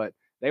well, but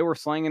they were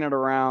slinging it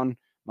around.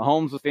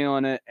 Mahomes was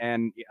feeling it,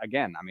 and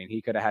again, I mean,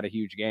 he could have had a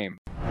huge game.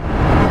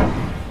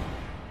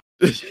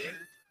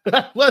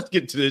 Let's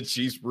get to the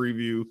Chiefs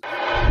preview.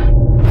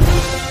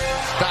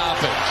 Stop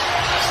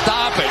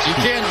it. You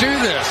can't do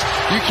this.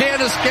 You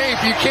can't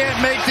escape. You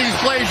can't make these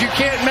plays. You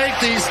can't make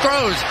these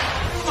throws.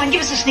 Come on,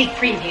 give us a sneak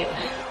preview.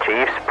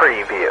 Chiefs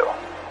preview.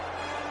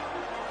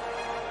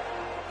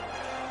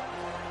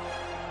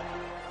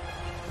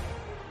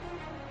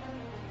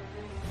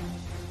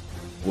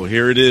 Well,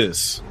 here it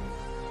is.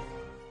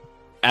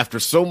 After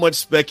so much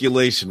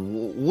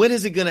speculation, when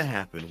is it going to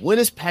happen? When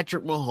is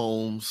Patrick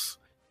Mahomes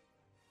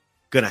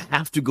going to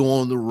have to go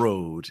on the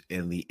road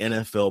in the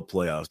NFL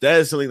playoffs? That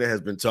is something that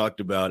has been talked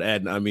about.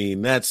 And I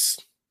mean, that's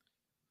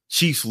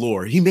Chiefs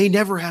lore. He may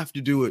never have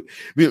to do it.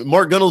 I mean,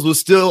 Mark Gunnels was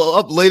still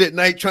up late at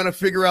night trying to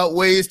figure out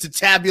ways to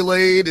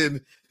tabulate and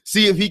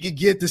see if he could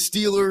get the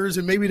Steelers,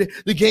 and maybe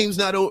the game's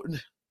not over.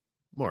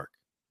 Mark,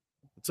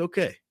 it's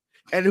okay.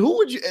 And who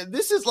would you,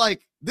 this is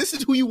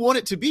who you want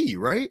it to be,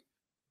 right?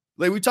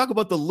 Like, we talk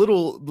about the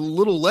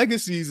little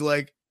legacies,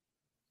 like,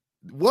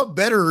 what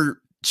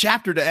better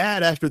chapter to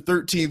add after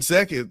 13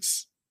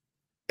 seconds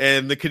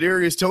and the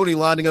Kadarius Toney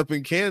lining up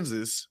in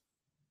Kansas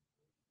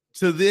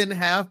to then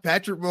have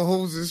Patrick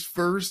Mahomes'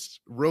 first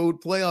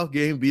road playoff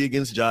game be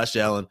against Josh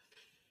Allen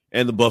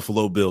and the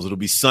Buffalo Bills. It'll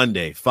be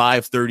Sunday,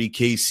 5:30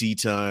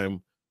 KC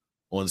time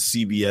on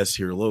CBS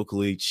here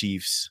locally.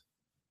 Chiefs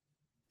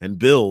and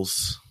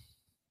Bills.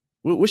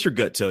 What's your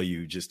gut tell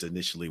you just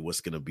initially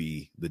what's going to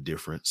be the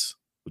difference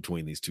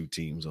between these two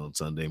teams on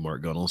Sunday,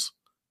 Mark Gunnels?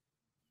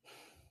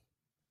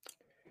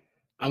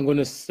 I'm going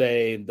to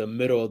say the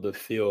middle of the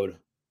field,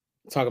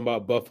 talking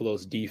about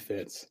Buffalo's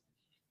defense.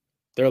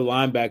 Their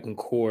linebacking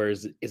core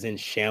is in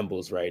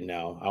shambles right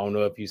now. I don't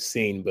know if you've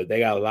seen, but they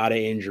got a lot of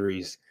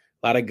injuries,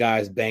 a lot of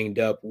guys banged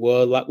up.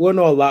 We'll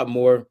know a lot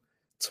more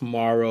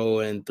tomorrow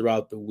and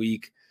throughout the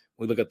week.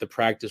 We look at the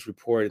practice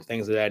report and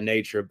things of that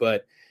nature,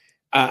 but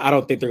I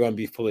don't think they're going to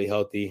be fully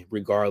healthy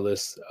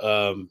regardless.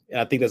 And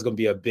I think that's going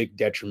to be a big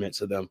detriment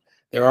to them.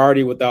 They're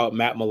already without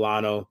Matt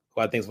Milano,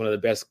 who I think is one of the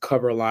best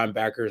cover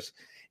linebackers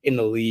in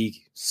the league,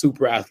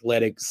 super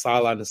athletic,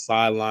 sideline to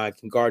sideline,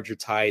 can guard your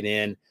tight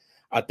end.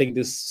 I think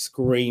this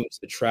screams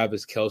the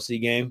Travis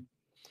Kelce game.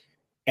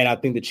 And I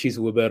think the Chiefs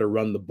will be able to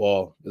run the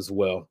ball as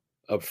well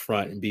up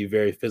front and be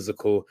very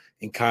physical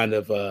and kind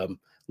of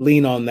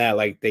lean on that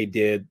like they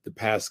did the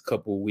past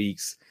couple of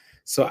weeks.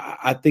 So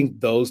I think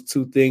those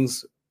two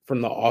things from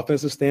the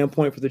offensive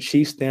standpoint for the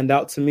Chiefs stand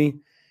out to me.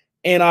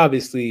 And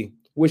obviously,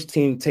 which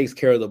team takes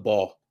care of the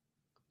ball.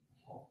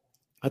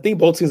 I think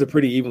both teams are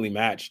pretty evenly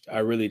matched. I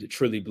really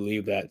truly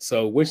believe that.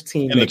 So which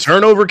team in the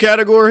turnover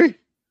category?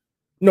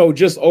 No,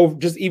 just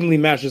evenly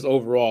matched just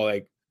overall.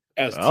 Like,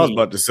 as I was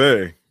about to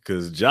say,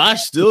 because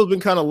Josh still been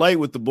kind of light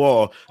with the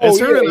ball. And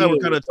Sarah and I were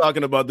kind of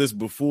talking about this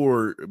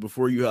before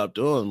you hopped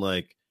on.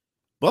 Like,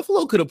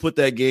 Buffalo could have put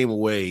that game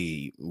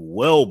away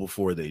well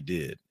before they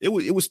did. It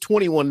was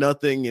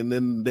 21-0, and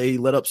then they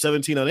let up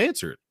 17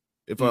 unanswered,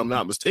 if I'm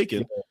not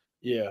mistaken.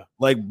 Yeah.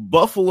 Like,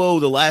 Buffalo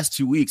the last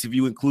 2 weeks, if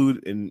you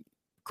include, and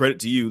credit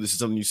to you, this is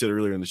something you said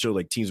earlier in the show,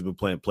 like, teams have been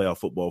playing playoff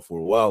football for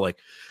a while. Like,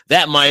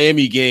 that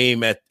Miami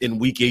game in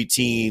week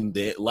 18,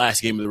 the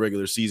last game of the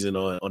regular season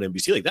on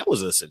NBC, like, that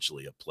was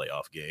essentially a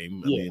playoff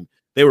game. Yeah. I mean,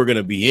 they were going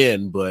to be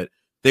in, but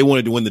they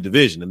wanted to win the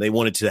division, and they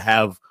wanted to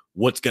have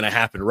what's going to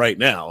happen right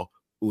now,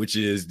 which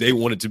is they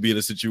wanted to be in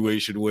a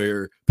situation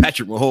where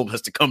Patrick Mahomes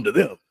has to come to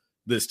them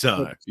this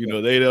time. You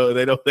know, they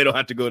don't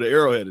have to go to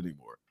Arrowhead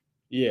anymore.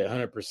 Yeah,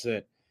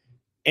 100%.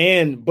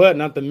 But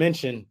not to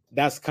mention,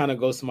 that's kind of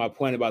goes to my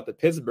point about the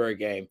Pittsburgh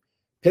game.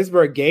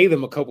 Pittsburgh gave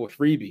them a couple of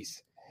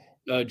freebies.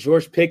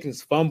 George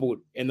Pickens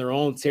fumbled in their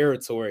own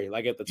territory,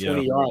 like at the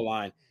 20-yard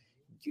line.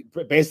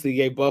 Basically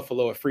gave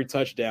Buffalo a free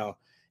touchdown.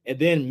 And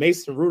then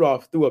Mason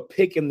Rudolph threw a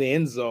pick in the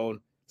end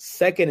zone,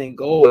 2nd and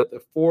goal at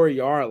the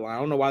 4-yard line. I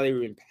don't know why they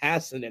were even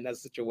passing in that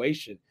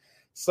situation.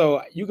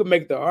 So you could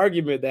make the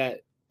argument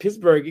that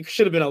Pittsburgh, it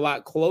should have been a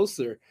lot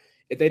closer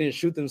if they didn't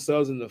shoot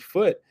themselves in the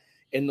foot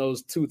in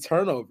those 2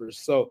 turnovers.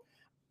 So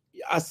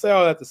I say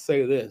all that to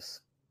say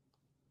this.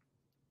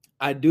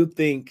 I do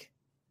think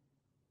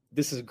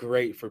this is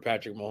great for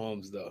Patrick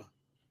Mahomes, though,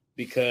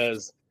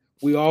 because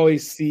we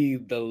always see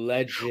the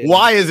legend.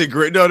 Why is it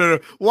great? No.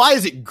 Why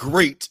is it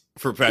great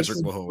for Patrick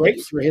Mahomes?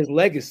 Great for his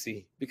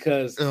legacy,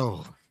 because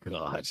oh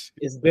God,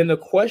 it's been a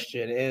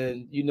question.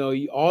 And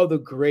all the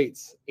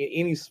greats in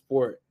any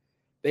sport,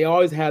 they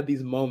always have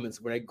these moments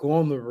where they go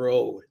on the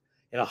road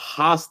in a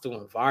hostile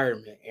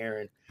environment,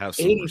 Aaron.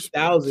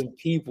 80,000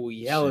 people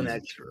yelling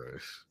at you,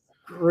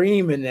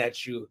 screaming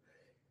at you,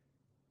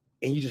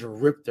 and you just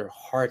rip their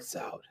hearts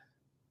out.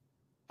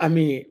 I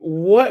mean,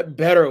 what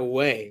better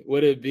way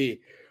would it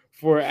be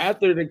for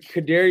after the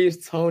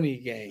Kadarius Toney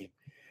game,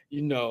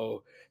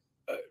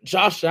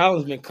 Josh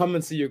Allen's been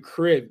coming to your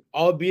crib,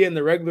 albeit in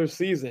the regular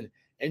season,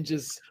 and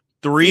just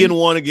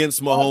 3-1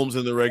 against Mahomes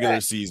in the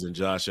regular season.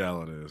 Josh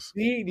Allen is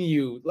beating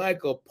you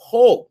like a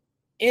pulp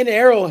in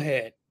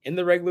Arrowhead in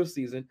the regular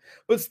season,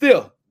 but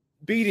still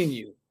beating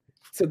you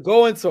to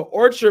go into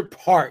Orchard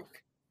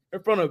Park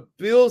in front of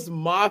Bills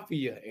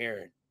Mafia,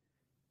 Aaron,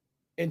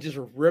 and just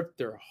rip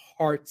their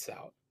hearts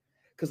out.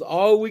 Because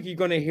all week you're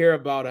going to hear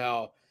about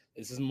how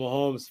this is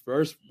Mahomes'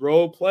 first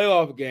road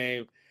playoff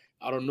game.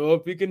 I don't know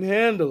if he can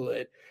handle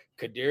it.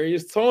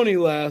 Kadarius Toney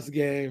last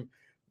game.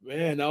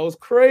 Man, that was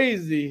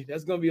crazy.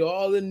 That's going to be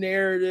all the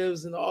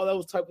narratives and all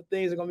those type of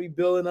things are going to be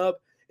building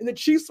up. And the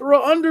Chiefs are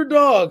an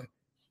underdog.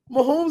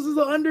 Mahomes is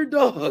an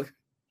underdog.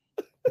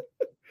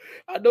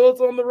 I know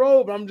it's on the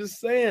road, but I'm just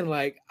saying,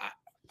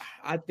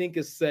 I think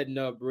it's setting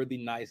up really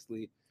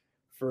nicely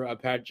for a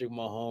Patrick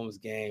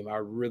Mahomes game. I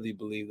really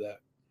believe that.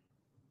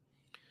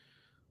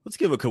 Let's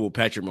give a couple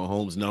Patrick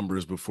Mahomes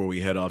numbers before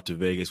we head off to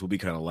Vegas. We'll be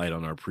kind of light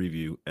on our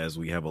preview as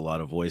we have a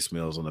lot of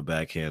voicemails on the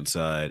backhand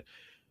side.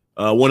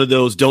 One of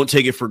those, don't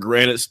take it for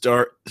granted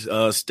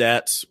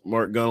stats.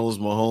 Mark Gunnels,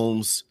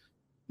 Mahomes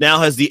now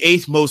has the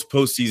 8th most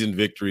postseason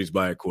victories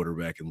by a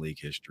quarterback in league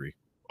history.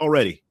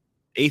 Already.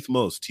 8th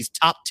most. He's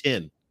top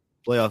 10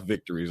 playoff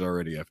victories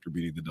already after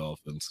beating the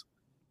Dolphins.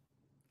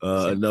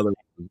 Another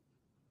one.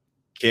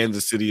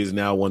 Kansas City has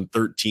now won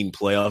 13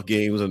 playoff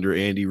games under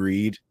Andy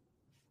Reid.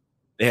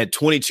 They had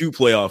 22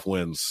 playoff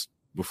wins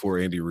before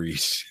Andy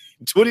Reid.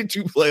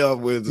 22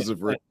 playoff wins as a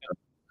first.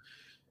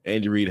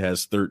 Andy Reid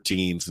has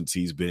 13 since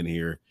he's been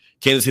here.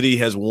 Kansas City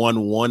has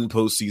won 1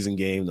 postseason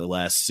game in the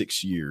last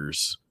 6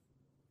 years.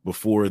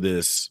 Before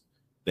this,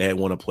 they had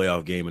won a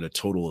playoff game in a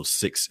total of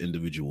 6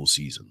 individual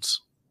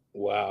seasons.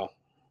 Wow.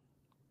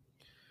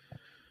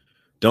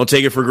 Don't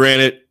take it for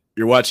granted.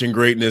 You're watching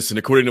greatness, and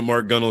according to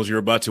Mark Gunnels, you're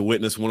about to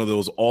witness one of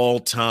those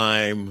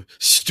all-time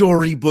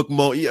storybook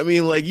moments. I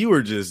mean, like, you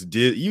were just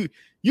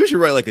you should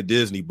write like a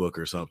Disney book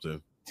or something.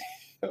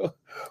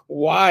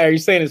 Why? Are you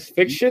saying it's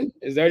fiction?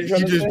 Is that what you're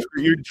trying to say?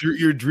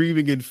 You're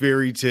dreaming in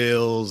fairy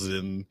tales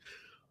and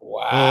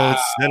wow,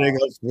 setting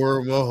up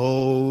for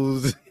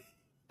Mahomes.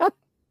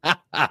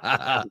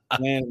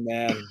 man,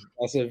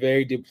 that's a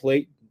very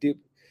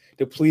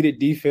depleted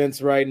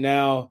defense right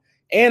now.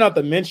 And not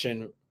to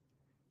mention,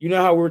 you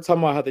know how we were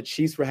talking about how the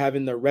Chiefs were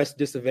having the rest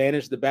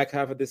disadvantage the back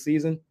half of the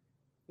season?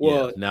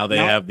 Well, yeah, now they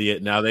get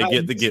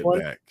the get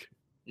back.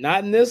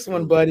 Not in this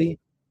one, buddy.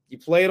 You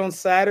played on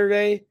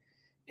Saturday,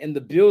 and the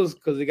Bills,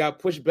 because they got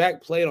pushed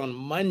back, played on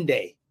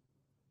Monday.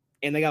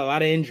 And they got a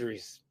lot of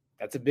injuries.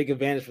 That's a big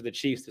advantage for the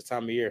Chiefs this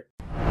time of year.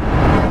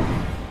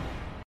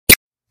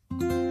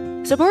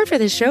 Support for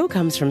this show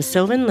comes from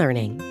Sylvan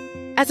Learning.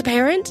 As a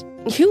parent,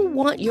 you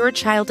want your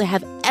child to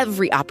have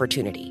every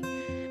opportunity.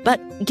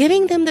 But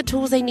giving them the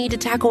tools they need to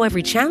tackle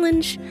every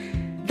challenge,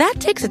 that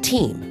takes a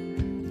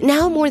team.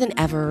 Now more than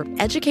ever,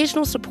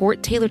 educational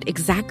support tailored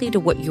exactly to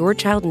what your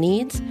child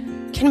needs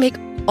can make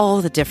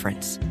all the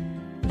difference.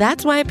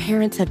 That's why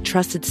parents have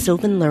trusted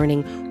Sylvan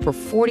Learning for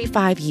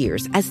 45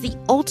 years as the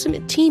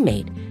ultimate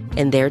teammate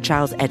in their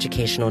child's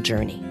educational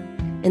journey,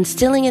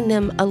 instilling in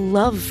them a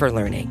love for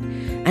learning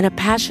and a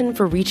passion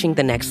for reaching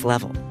the next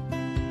level.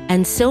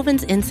 And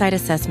Sylvan's Insight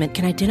Assessment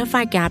can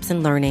identify gaps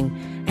in learning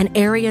and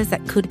areas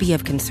that could be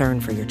of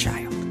concern for your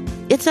child.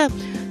 It's a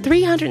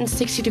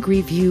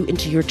 360-degree view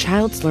into your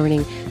child's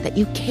learning that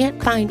you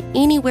can't find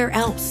anywhere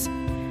else,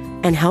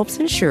 and helps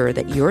ensure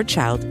that your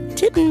child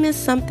didn't miss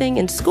something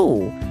in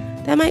school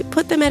that might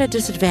put them at a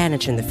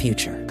disadvantage in the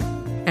future.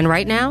 And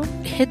right now,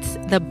 it's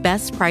the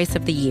best price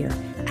of the year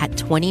at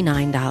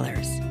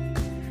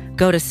 $29.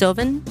 Go to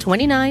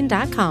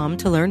sylvan29.com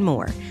to learn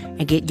more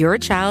and get your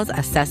child's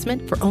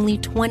assessment for only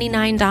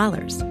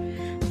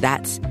 $29.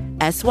 That's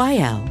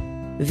SYLVAN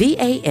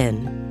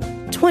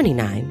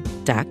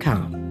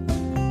 29.com.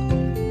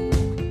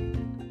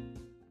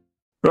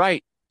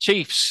 Right,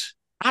 Chiefs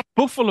at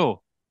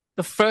Buffalo.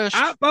 The first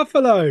at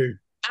Buffalo.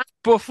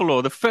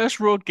 The first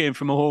road game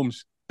for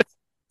Mahomes.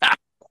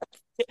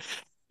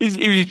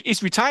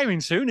 He's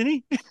retiring soon, isn't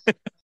he?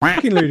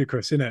 Fucking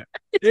ludicrous, isn't it?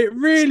 It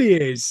really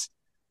is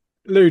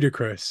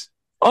ludicrous.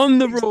 On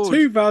the road.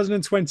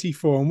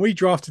 2024, and we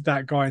drafted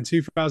that guy in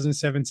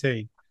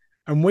 2017.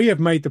 and we have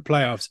made the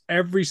playoffs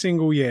every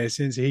single year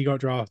since he got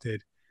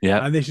drafted.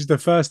 Yeah. And this is the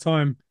first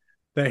time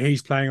that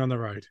he's playing on the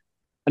road.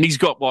 And he's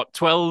got what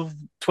 12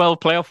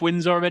 playoff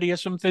wins already or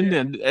something,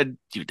 and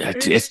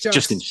it's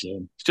just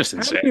insane. It's just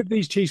insane. How many of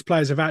these Chiefs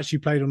players have actually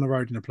played on the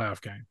road in a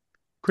playoff game?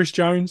 Chris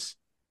Jones.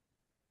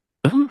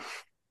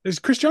 Has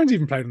Chris Jones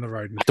even played on the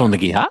road? I don't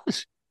think he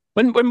has.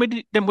 When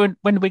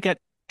did we get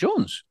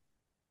Jones?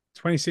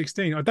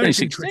 2016. I don't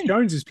think Chris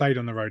Jones has played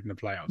on the road in the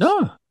playoffs.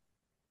 No.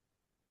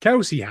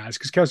 Kelsey has,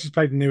 because Kelsey's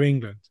played in New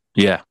England.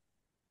 Yeah.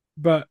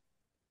 But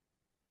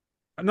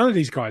none of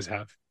these guys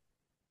have.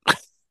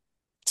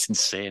 It's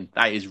insane.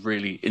 That is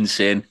really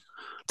insane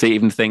to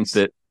even think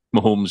that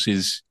Mahomes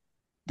this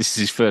is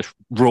his first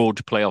road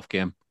playoff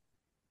game.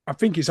 I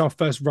think it's our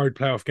first road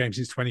playoff game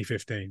since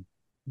 2015.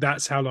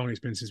 That's how long it's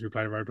been since we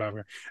played a road playoff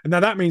game. And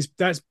now that means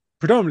that's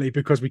predominantly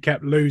because we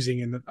kept losing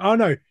in the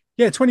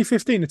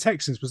 2015, the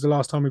Texans was the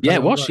last time we played. Yeah,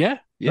 it was, yeah.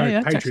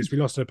 Patriots. Texans. We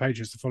lost to the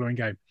Patriots the following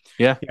game.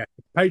 Yeah.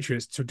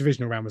 Patriots to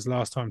divisional round was the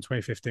last time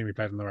 2015 we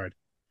played on the road.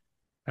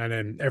 And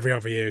then every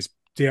other year,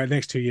 the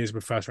next 2 years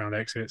were first round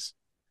exits.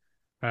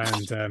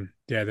 And then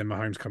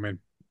Mahomes come in.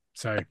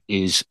 So it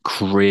is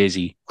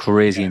crazy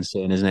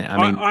insane, isn't it? I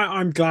mean,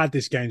 I'm glad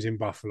this game's in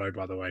Buffalo,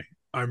 by the way.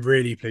 I'm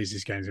really pleased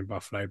this game's in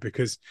Buffalo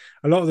because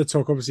a lot of the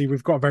talk, obviously,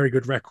 we've got a very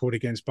good record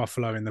against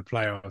Buffalo in the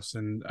playoffs,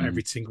 and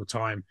every single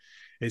time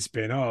it's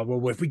been,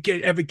 if we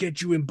ever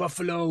get you in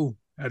Buffalo,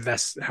 and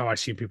that's how I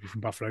see people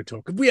from Buffalo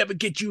talk. If we ever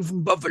get you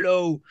from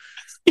Buffalo,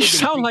 you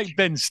sound like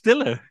Ben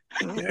Stiller.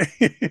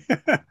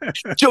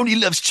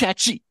 Joni loves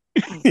Chachi.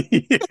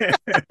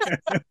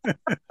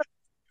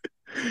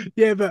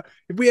 Yeah, but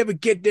if we ever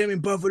get them in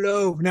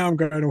Buffalo, now I'm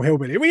going all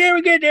hillbilly. If we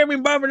ever get them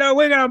in Buffalo,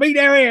 we're going to beat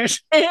their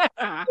ass.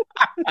 I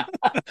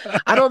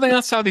don't think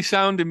that's how they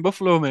sound in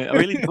Buffalo, mate. I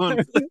really don't.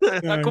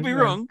 I could be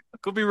wrong.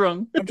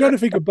 I'm trying to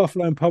think of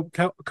Buffalo and pop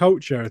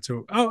culture at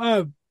all.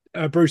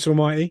 Bruce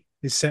Almighty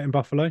is set in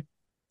Buffalo.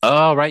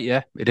 Oh, right,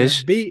 yeah, it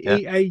is.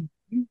 BEA.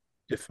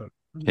 Different.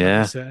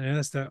 Yeah.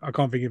 I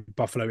can't think of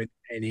Buffalo in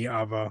any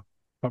other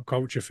pop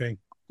culture thing.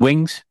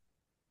 Wings?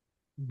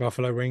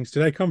 Buffalo wings.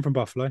 Do they come from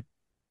Buffalo?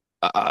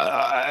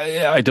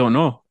 I don't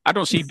know. I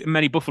don't see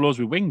many buffaloes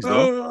with wings,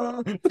 though.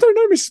 I don't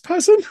know, Mrs.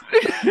 Passon.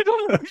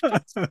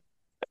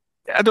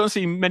 I don't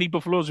see many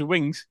buffaloes with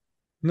wings.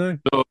 No.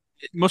 So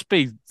it must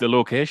be the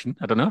location.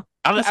 I don't know.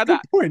 That's a good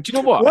point. Do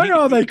you know what? Why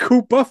are they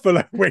called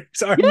buffalo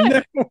wings? I've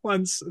never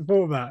once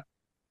thought that.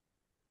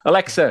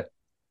 Alexa,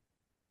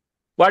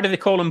 why do they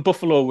call them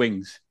buffalo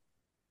wings?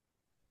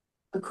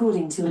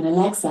 According to an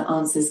Alexa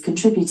Answers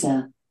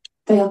contributor,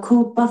 they are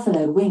called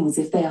buffalo wings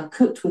if they are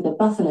cooked with a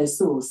buffalo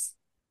sauce,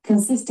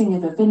 consisting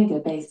of a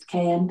vinegar-based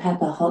cayenne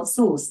pepper hot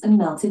sauce and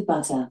melted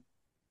butter.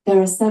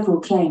 There are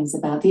several claims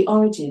about the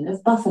origin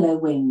of buffalo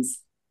wings.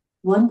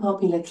 One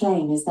popular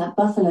claim is that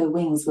buffalo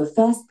wings were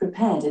first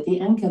prepared at the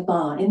Anchor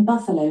Bar in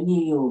Buffalo,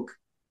 New York.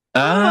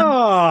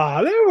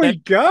 There we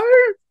go.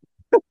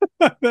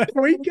 There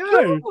we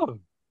go.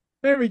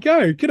 There we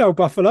go. Good old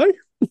Buffalo.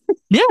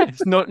 Yeah,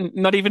 it's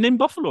not even in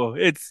Buffalo.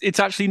 It's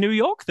actually a New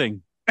York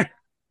thing.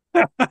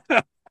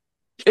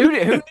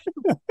 Who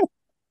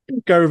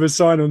Go with a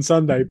sign on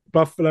Sunday.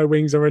 Buffalo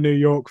wings are a New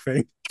York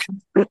thing.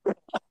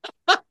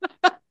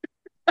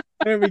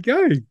 There we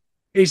go.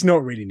 It's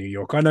not really New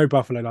York. I know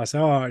Buffalo. I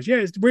say,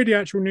 it's really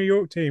actual New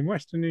York team,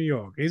 Western New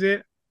York. Is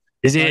it?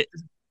 Is it?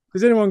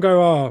 Does anyone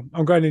go,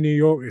 I'm going to New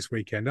York this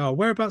weekend?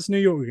 Whereabouts in New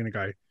York are we going to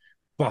go?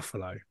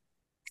 Buffalo.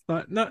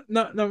 Like, no.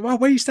 Well,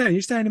 where are you staying?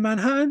 You staying in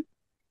Manhattan?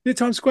 Near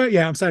Times Square?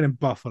 Yeah, I'm staying in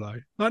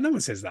Buffalo. Like, no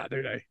one says that,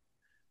 do they?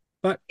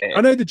 Like, I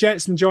know the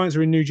Jets and Giants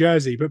are in New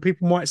Jersey, but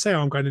people might say,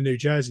 I'm going to New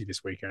Jersey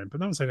this weekend. But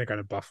no one's saying they're going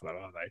to Buffalo,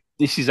 are they?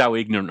 This is how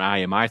ignorant I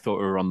am. I thought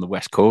we were on the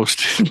West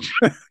Coast.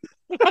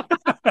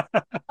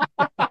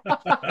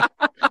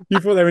 You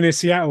thought they were near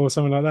Seattle or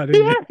something like that,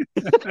 didn't you?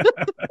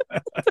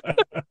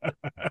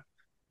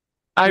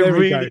 I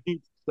really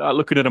start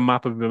looking at a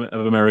map of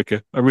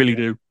America. I really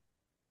do.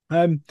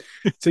 So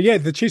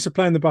the Chiefs are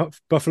playing the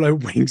Buffalo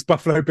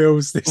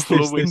Bills this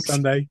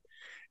Sunday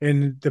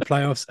in the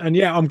playoffs, and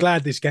I'm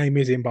glad this game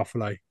is in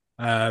Buffalo,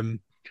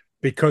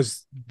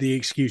 because the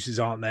excuses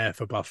aren't there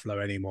for Buffalo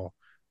anymore.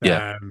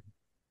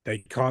 They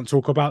can't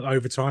talk about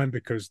overtime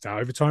because the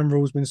overtime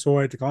rule's been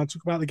sorted. They can't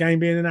talk about the game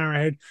being an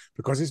Arrowhead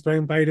because it's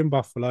being played in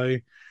Buffalo.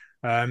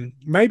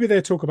 Maybe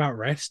they'll talk about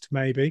rest,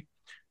 because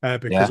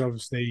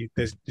obviously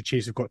the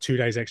Chiefs have got 2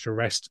 days extra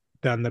rest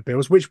than the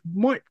Bills, which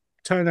might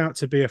turn out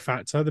to be a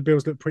factor. The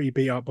Bills look pretty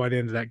beat up by the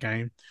end of that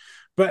game.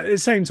 But at the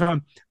same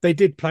time, they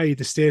did play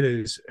the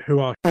Steelers, who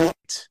are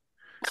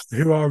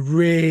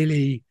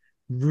really,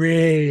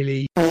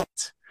 really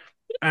shit.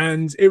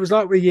 And it was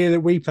like the year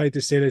that we played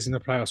the Steelers in the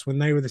playoffs when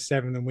they were the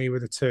 7 and we were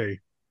the 2.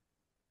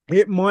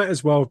 It might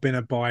as well have been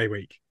a bye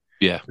week.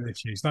 Yeah. For the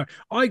Chiefs. Like,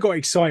 I got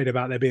excited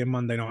about there being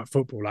Monday night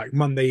football, like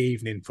Monday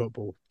evening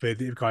football for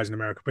the guys in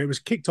America, but it was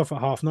kicked off at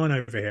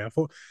 9:30 over here. I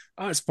thought,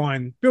 that's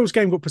fine. Bill's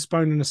game got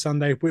postponed on a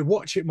Sunday. We'll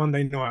watch it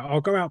Monday night.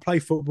 I'll go out, play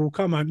football,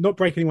 come home, not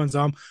break anyone's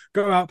arm,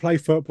 go out, play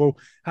football,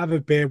 have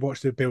a beer,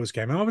 watch the Bills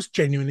game. And I was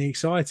genuinely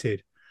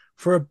excited.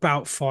 for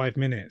about 5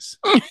 minutes.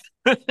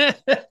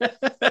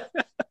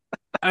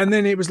 And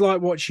then it was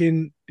like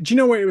watching. Do you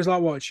know what it was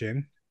like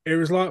watching? It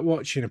was like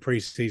watching a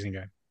preseason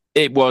game.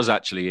 It was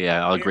actually,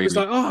 yeah, I'll agree It was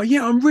with like, oh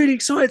yeah, I'm really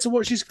excited to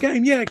watch this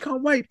game. Yeah,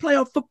 can't wait.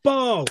 Playoff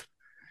football.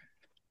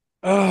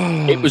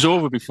 Oh, it was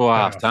over before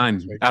half playoff time.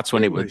 next week. That's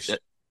when it was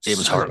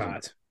so horrible.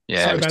 bad.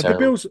 Yeah, so it was bad. terrible.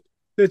 The Bills,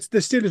 the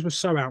Steelers were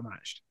so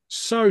outmatched.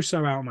 So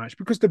outmatched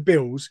because the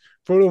Bills,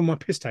 for all my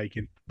piss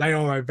taking, they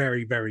are a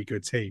very, very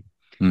good team.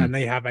 And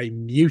they have a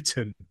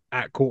mutant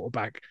at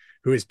quarterback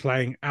who is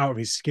playing out of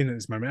his skin at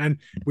this moment. And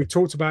we've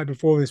talked about it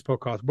before in this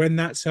podcast. When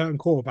that certain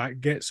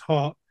quarterback gets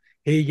hot,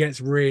 he gets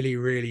really,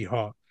 really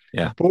hot.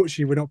 Yeah.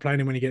 Unfortunately, we're not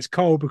playing him when he gets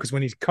cold, because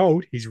when he's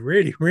cold, he's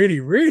really,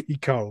 really, really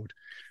cold.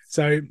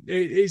 So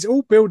it's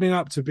all building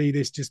up to be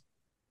this just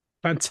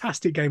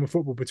fantastic game of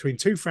football between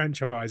two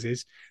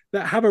franchises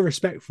that have a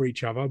respect for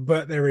each other,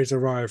 but there is a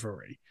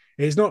rivalry.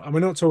 It's not, we're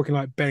not talking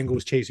like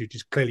Bengals Chiefs, who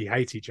just clearly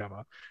hate each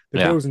other. The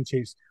Bills and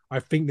Chiefs, I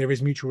think there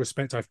is mutual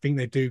respect. I think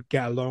they do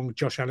get along.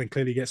 Josh Allen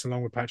clearly gets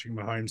along with Patrick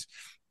Mahomes.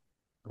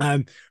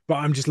 But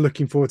I'm just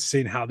looking forward to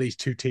seeing how these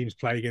two teams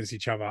play against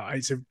each other.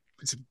 It's a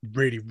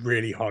really,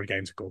 really hard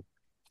game to call.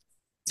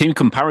 Team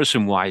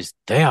comparison wise,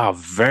 they are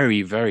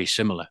very, very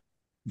similar.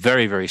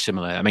 Very, very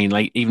similar. I mean,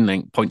 like even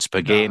like points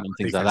per game and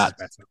things like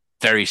that.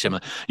 Very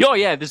similar. Oh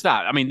yeah, there's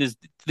that. I mean,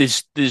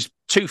 there's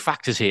two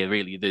factors here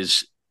really.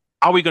 There's,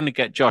 are we going to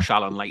get Josh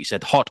Allen, like you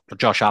said, hot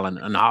Josh Allen,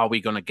 and are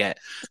we going to get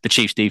the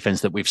Chiefs defense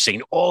that we've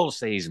seen all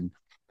season?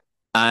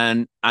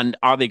 And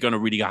are they going to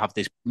really have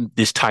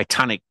this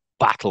titanic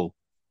battle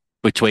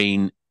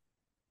between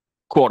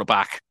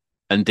quarterback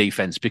and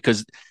defense?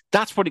 Because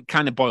that's what it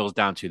kind of boils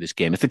down to this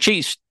game. If the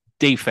Chiefs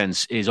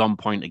defense is on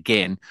point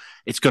again,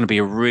 it's going to be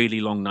a really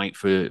long night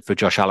for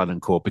Josh Allen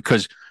and co,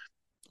 because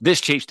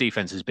this Chiefs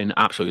defense has been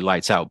absolutely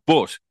lights out.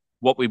 But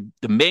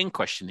the main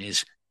question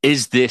is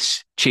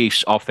this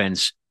Chiefs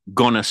offense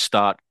gonna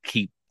start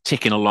keep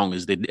ticking along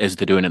as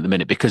they're doing at the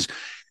minute? Because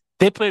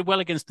they played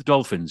well against the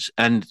Dolphins,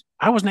 and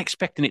I wasn't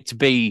expecting it to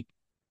be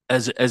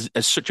as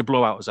such a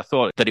blowout as I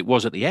thought that it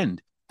was at the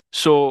end.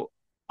 So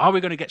are we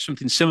going to get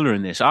something similar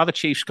in this? Are the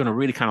Chiefs going to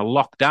really kind of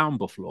lock down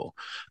Buffalo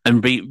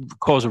and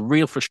cause a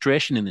real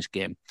frustration in this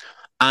game?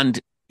 And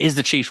is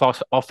the Chiefs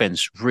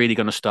offense really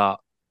going to start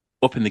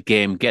up in the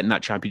game, getting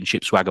that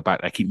championship swagger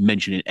back? I keep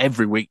mentioning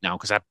every week now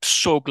because I'm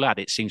so glad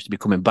it seems to be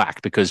coming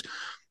back, because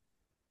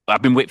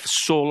I've been waiting for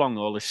so long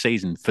all this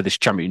season for this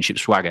championship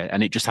swagger,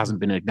 and it just hasn't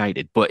been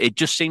ignited. But it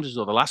just seems as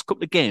though the last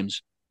couple of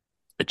games,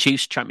 the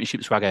Chiefs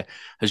championship swagger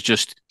has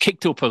just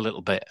kicked up a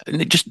little bit,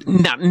 and it just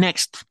that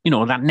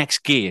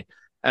next gear.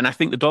 And I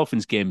think the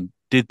Dolphins game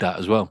did that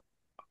as well.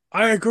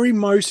 I agree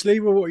mostly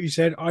with what you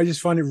said. I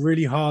just find it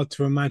really hard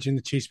to imagine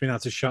the Chiefs being able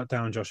to shut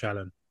down Josh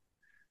Allen.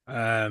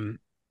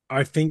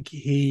 I think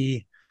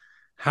he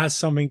has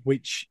something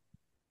which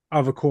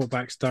other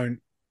quarterbacks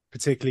don't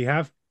particularly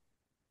have,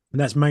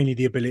 and that's mainly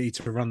the ability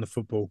to run the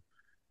football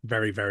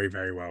very, very,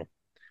 very well.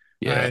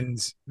 Yeah. And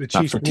the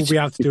Chiefs will be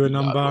able to do a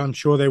number. I'm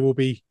sure they will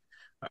be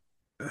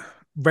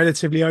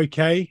relatively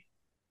okay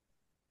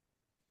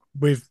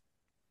with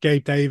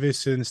Gabe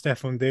Davis and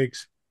Stephon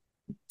Diggs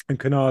and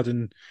Kennard,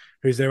 and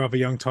who's their other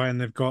young tight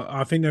end they've got.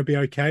 I think they'll be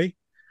okay.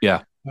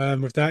 Yeah.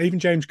 With that, even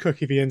James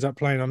Cook, if he ends up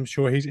playing, I'm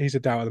sure he's a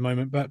doubt at the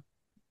moment, but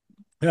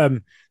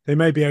they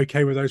may be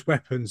okay with those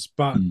weapons.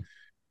 But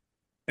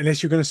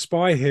unless you're going to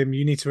spy him,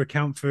 you need to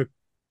account for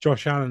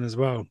Josh Allen as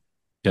well.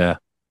 Yeah.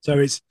 So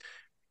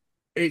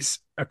it's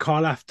a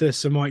Carl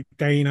Aftis, a Mike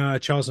Dana, a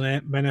Charles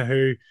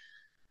Menahu,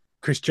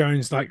 Chris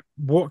Jones. Like,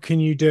 what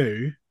can you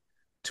do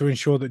to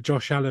ensure that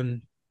Josh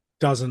Allen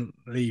doesn't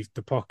leave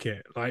the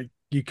pocket? Like,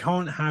 you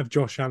can't have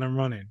Josh Allen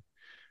running,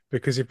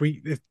 because if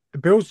the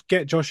Bills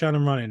get Josh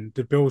Allen running,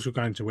 the Bills are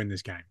going to win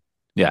this game.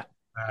 Yeah.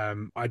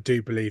 I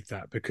do believe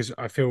that, because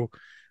I feel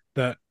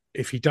that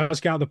if he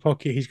does get out of the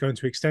pocket, he's going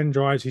to extend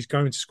drives, he's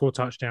going to score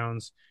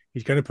touchdowns,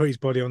 he's going to put his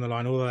body on the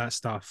line, all of that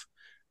stuff.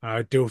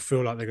 I do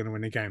feel like they're going to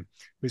win the game.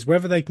 It's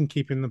whether they can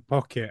keep in the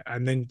pocket,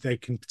 and then they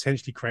can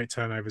potentially create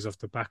turnovers off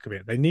the back of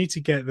it.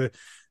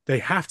 They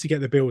have to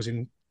get the Bills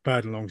in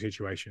third and long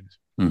situations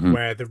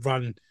where the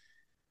run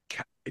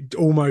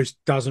almost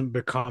doesn't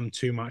become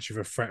too much of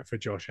a threat for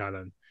Josh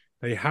Allen.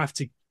 They have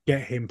to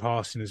get him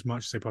passing as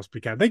much as they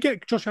possibly can. They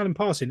get Josh Allen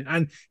passing,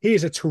 and he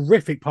is a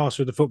terrific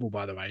passer of the football,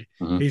 by the way.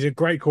 He's a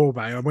great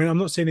quarterback. I mean, I'm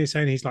not saying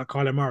he's like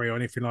Kyler Murray or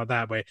anything like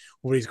that, where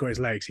all he's got his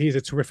legs. He is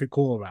a terrific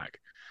quarterback.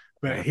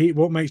 But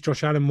what makes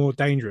Josh Allen more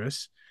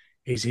dangerous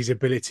is his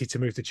ability to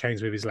move the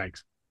chains with his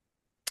legs.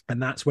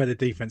 And that's where the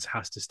defense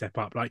has to step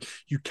up. Like,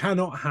 you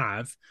cannot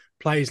have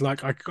plays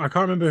like, I can't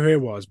remember who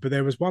it was, but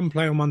there was one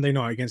play on Monday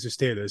night against the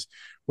Steelers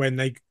when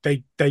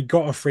they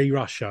got a free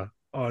rusher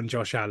on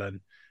Josh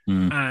Allen,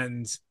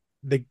 and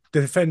the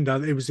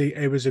defender, it was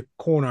a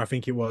corner, I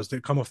think it was,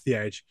 that come off the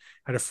edge,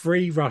 had a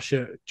free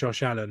rusher,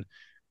 Josh Allen,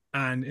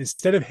 and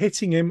instead of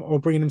hitting him or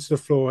bringing him to the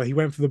floor, he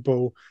went for the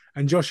ball,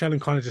 and Josh Allen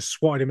kind of just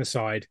swatted him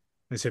aside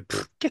and said,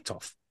 "Get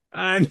off,"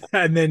 and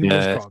then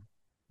was gone.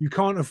 You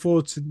can't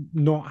afford to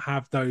not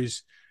have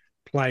those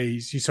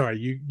plays.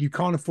 You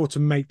can't afford to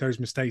make those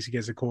mistakes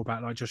against a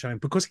quarterback like Josh Allen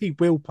because he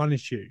will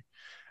punish you.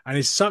 And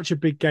it's such a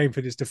big game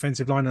for this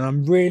defensive line. And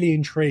I'm really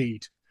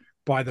intrigued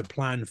by the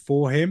plan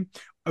for him.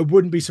 I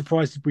wouldn't be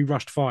surprised if we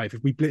rushed 5,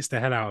 if we blitzed the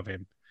hell out of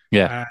him.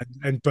 Yeah.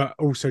 But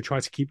also try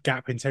to keep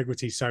gap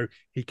integrity so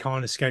he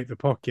can't escape the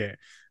pocket.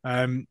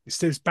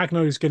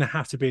 Spagnuolo is going to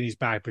have to be in his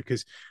bag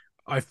because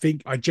I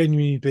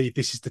genuinely believe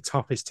this is the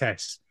toughest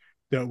test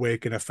that we're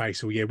going to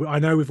face all year. I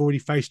know we've already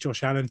faced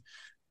Josh Allen,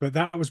 but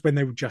that was when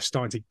they were just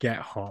starting to get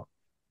hot.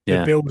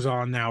 The Bills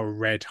are now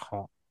red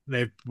hot.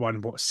 They've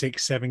won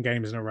 6, 7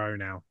 games in a row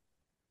now.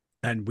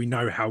 And we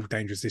know how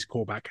dangerous this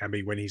quarterback can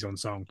be when he's on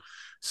song.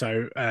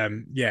 So,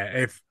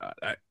 if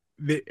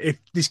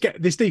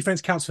this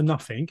defense counts for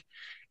nothing,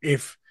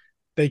 if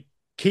they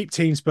keep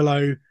teams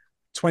below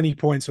 20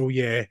 points all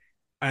year,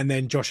 and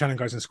then Josh Allen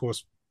goes and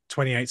scores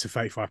 28 to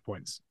 35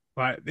 points,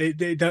 like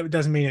it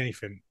doesn't mean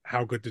anything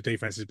how good the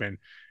defense has been.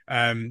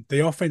 The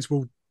offense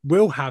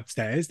will have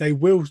theirs. They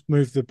will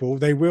move the ball.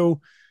 They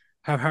will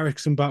have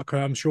Harrison Butker.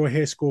 I'm sure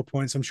he'll score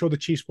points. I'm sure the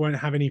Chiefs won't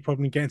have any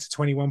problem getting to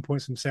 21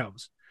 points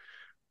themselves.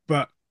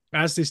 But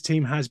as this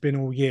team has been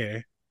all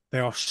year, they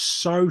are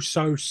so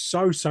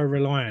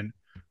reliant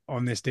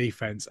on this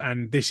defense.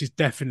 And this is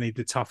definitely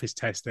the toughest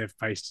test they've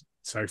faced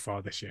so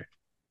far this year.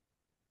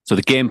 So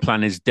the game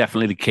plan is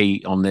definitely the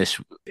key on this.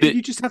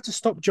 You just have to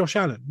stop Josh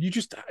Allen.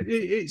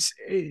 It's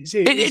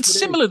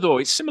similar though.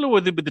 It's similar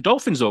with the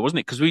Dolphins though, wasn't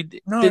it? Because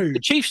the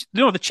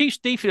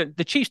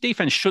Chiefs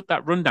defense shut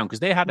that run down because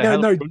they had a hell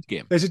of a run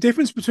game. There's a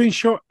difference between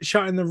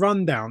shutting the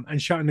run down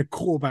and shutting the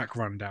quarterback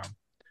run down.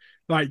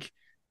 Like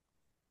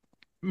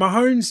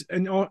Mahomes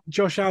and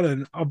Josh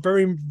Allen are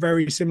very,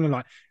 very similar.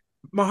 Like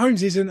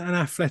Mahomes isn't an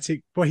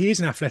athletic, well, he is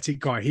an athletic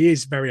guy. He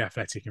is very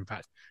athletic, in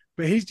fact.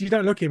 But you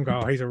don't look at him and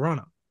go, oh, he's a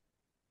runner.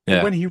 Yeah.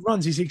 But when he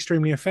runs, he's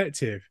extremely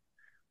effective.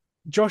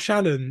 Josh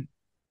Allen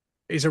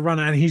is a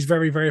runner and he's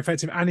very, very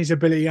effective, and his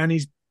ability, and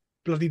he's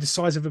bloody the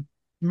size of a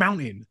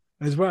mountain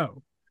as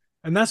well.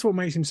 And that's what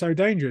makes him so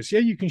dangerous. Yeah,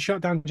 you can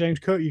shut down James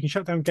Cook, you can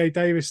shut down Gabe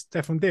Davis,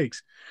 Stephon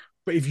Diggs.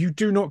 But if you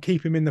do not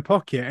keep him in the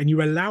pocket and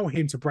you allow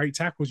him to break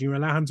tackles, you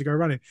allow him to go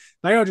running,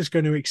 they are just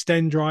going to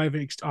extend drive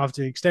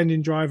after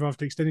extending drive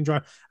after extending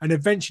drive. And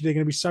eventually they're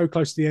going to be so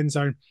close to the end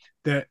zone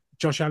that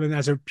Josh Allen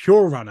as a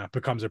pure runner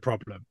becomes a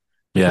problem.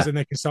 Because then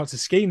they can start to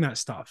scheme that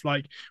stuff.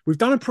 Like, we've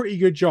done a pretty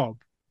good job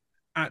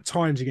at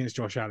times against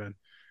Josh Allen.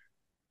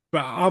 But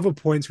at other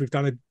points, we've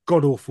done a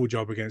god-awful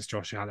job against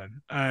Josh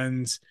Allen.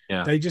 And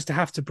they just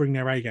have to bring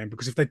their A game.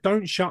 Because if they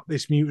don't shut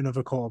this mutant of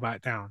a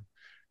quarterback down,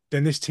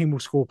 then this team will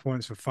score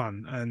points for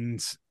fun.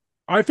 And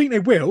I think they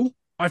will.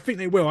 I think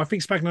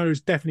Spagnuolo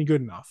is definitely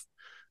good enough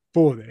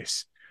for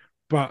this.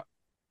 But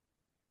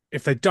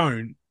if they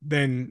don't,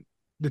 then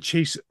the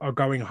Chiefs are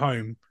going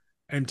home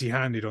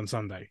empty-handed on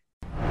Sunday.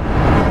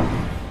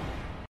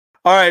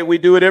 All right, we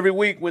do it every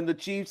week when the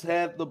Chiefs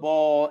have the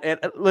ball. And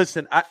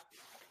listen,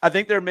 I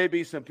think there may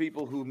be some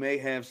people who may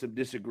have some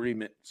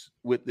disagreements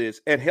with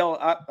this. And hell,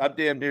 I'm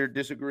damn near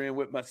disagreeing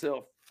with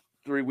myself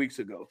 3 weeks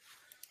ago.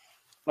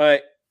 All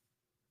right.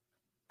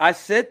 I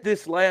said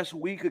this last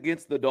week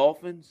against the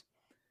Dolphins,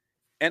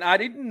 and I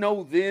didn't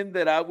know then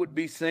that I would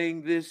be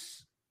saying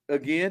this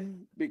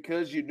again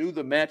because you knew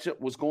the matchup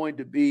was going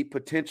to be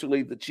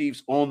potentially the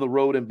Chiefs on the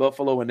road in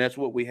Buffalo, and that's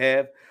what we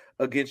have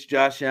against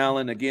Josh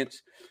Allen,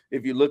 against,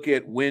 if you look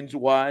at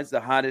wins-wise,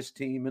 the hottest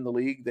team in the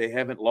league. They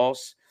haven't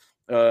lost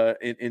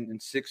in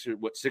 6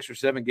 or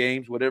 7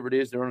 games, whatever it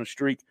is. They're on a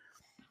streak.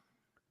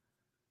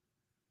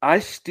 I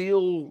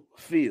still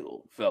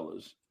feel,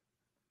 fellas,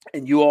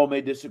 and you all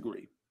may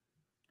disagree,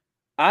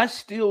 I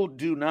still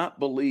do not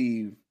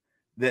believe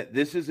that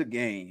this is a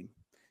game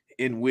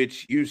in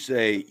which you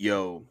say,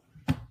 yo,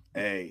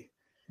 hey,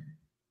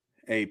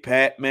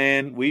 Pat,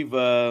 man, we've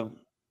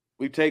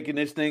taken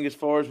this thing as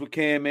far as we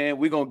can, man.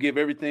 We're going to give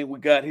everything we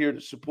got here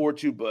to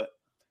support you, but,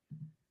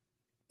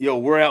 yo,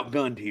 we're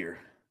outgunned here,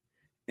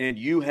 and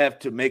you have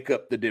to make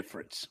up the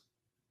difference.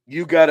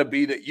 You got to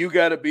be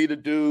the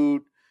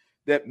dude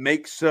that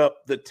makes up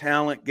the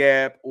talent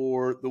gap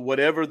or the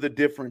whatever the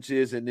difference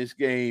is in this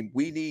game.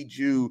 We need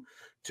you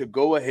to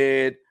go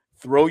ahead,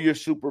 throw your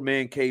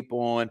Superman cape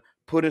on,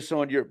 put us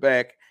on your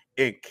back,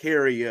 and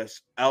carry us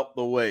out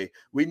the way.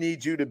 We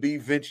need you to be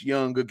Vince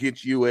Young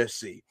against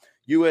USC.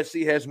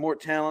 USC has more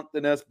talent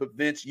than us, but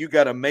Vince, you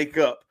got to make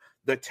up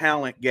the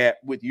talent gap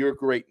with your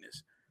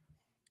greatness.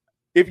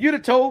 If you'd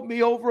have told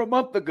me over a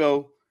month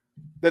ago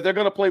that they're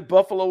going to play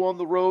Buffalo on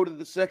the road in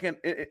the second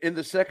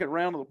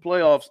round of the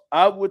playoffs,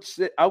 I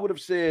would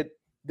have said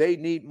they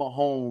need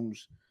Mahomes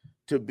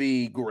to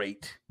be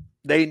great.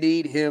 They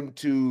need him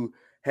to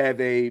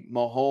have a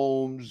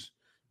Mahomes,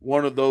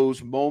 one of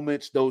those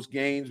moments, those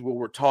games where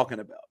we're talking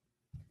about.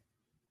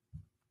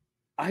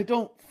 I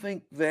don't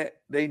think that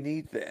they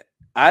need that.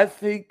 I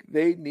think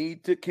they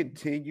need to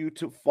continue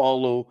to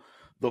follow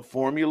the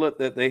formula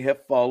that they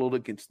have followed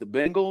against the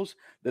Bengals,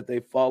 that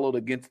they followed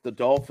against the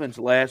Dolphins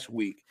last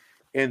week,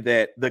 and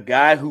that the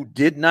guy who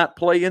did not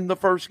play in the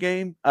first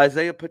game,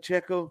 Isaiah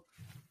Pacheco,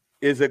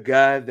 is a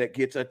guy that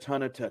gets a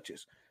ton of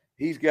touches.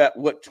 He's got,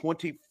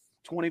 20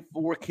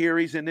 24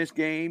 carries in this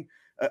game.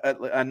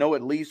 I know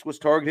at least was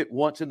targeted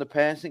once in the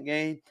passing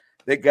game.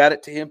 They got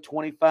it to him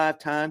 25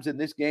 times in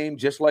this game,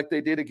 just like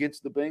they did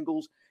against the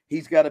Bengals.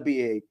 He's got to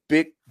be a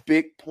big,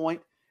 big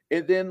point.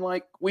 And then,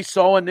 like we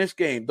saw in this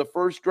game, the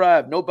first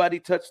drive, nobody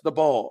touched the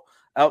ball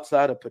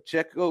outside of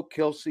Pacheco,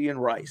 Kelsey,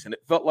 and Rice. And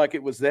it felt like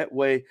it was that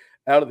way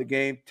out of the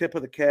game. Tip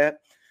of the cap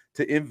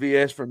to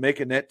MVS for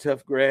making that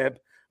tough grab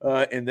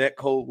in that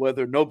cold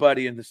weather.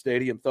 Nobody in the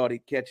stadium thought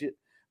he'd catch it.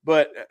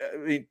 But, I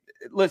mean,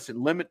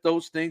 listen, limit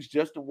those things.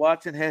 Justin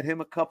Watson had him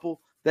a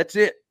couple. That's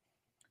it.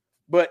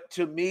 But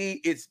to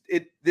me,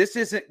 this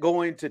isn't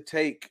going to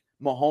take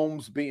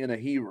Mahomes being a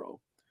hero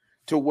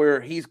to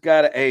where he's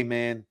got to, hey,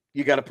 man,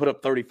 you got to put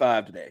up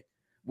 35 today.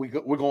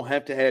 We're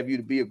going to have you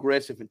to be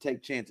aggressive and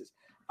take chances.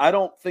 I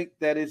don't think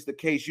that is the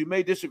case. You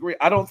may disagree.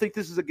 I don't think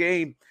this is a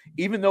game,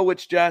 even though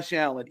it's Josh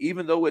Allen,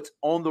 even though it's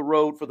on the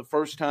road for the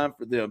first time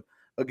for them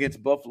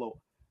against Buffalo,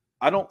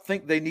 I don't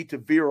think they need to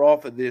veer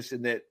off of this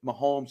and that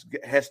Mahomes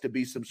has to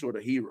be some sort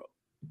of hero.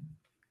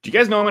 Do you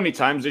guys know how many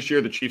times this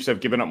year the Chiefs have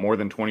given up more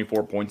than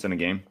 24 points in a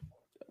game?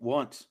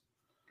 Once.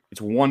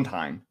 It's one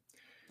time.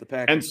 The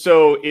Packers. And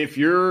so if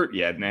you're,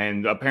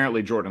 and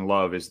apparently Jordan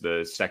Love is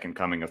the second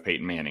coming of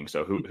Peyton Manning.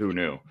 So who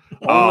knew?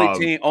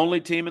 Only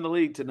team in the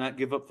league to not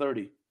give up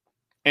 30.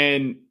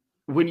 And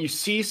when you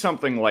see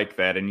something like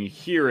that and you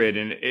hear it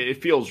and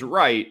it feels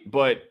right,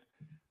 but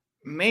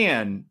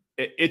man,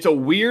 it's a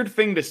weird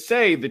thing to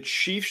say. The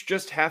Chiefs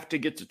just have to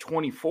get to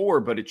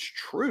 24, but it's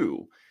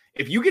true.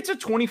 If you get to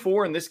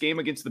 24 in this game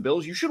against the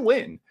Bills, you should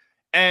win.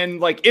 And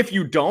like, if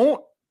you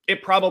don't,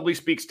 it probably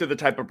speaks to the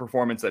type of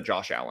performance that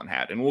Josh Allen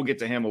had. And we'll get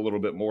to him a little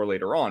bit more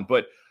later on.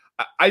 But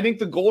I think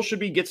the goal should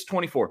be gets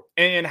 24.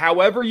 And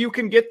however you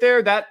can get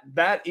there,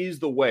 that is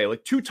the way.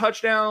 Like 2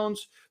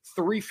 touchdowns,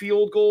 3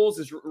 field goals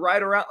is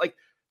right around. Like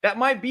that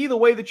might be the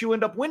way that you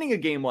end up winning a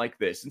game like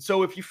this. And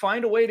so if you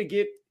find a way to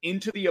get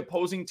into the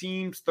opposing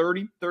team's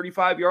 30,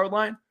 35-yard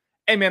line,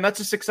 hey, man, that's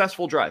a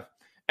successful drive.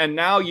 And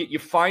now you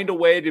find a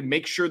way to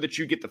make sure that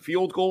you get the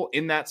field goal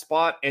in that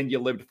spot and you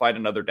live to fight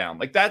another down.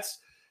 Like that's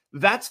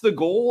the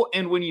goal.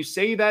 And when you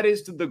say that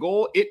is the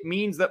goal, it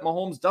means that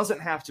Mahomes doesn't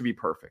have to be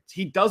perfect.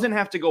 He doesn't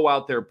have to go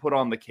out there, put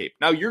on the cape.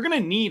 Now you're going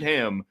to need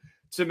him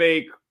to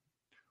make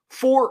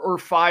 4 or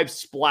 5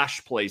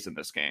 splash plays in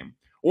this game.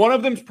 One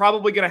of them's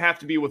probably going to have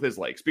to be with his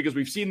legs because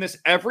we've seen this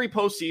every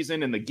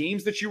postseason in the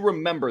games that you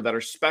remember that are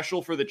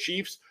special for the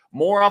Chiefs.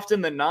 More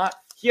often than not,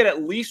 he had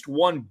at least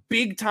one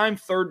big-time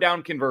third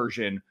down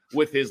conversion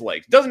with his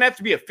legs. Doesn't have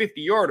to be a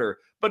 50-yarder,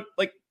 but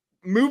like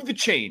move the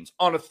chains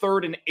on a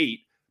 3rd and 8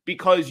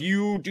 because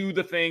you do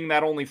the thing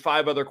that only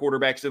 5 other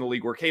quarterbacks in the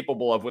league were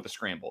capable of with a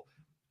scramble.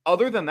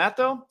 Other than that,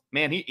 though,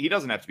 man, he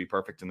doesn't have to be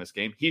perfect in this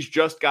game. He's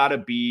just got to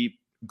be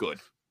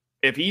good.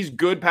 If he's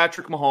good,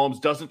 Patrick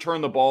Mahomes doesn't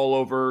turn the ball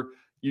over,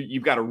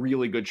 you've got a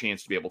really good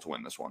chance to be able to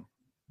win this one.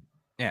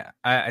 Yeah,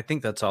 I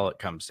think that's all it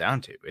comes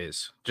down to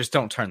is just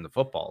don't turn the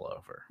football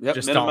over. Yep,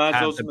 just don't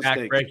have the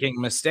back-breaking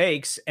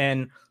mistakes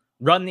and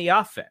run the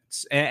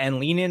offense and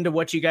lean into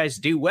what you guys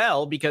do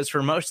well, because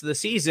for most of the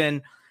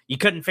season, you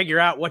couldn't figure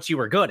out what you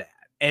were good at.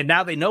 And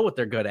now they know what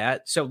they're good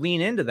at. So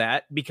lean into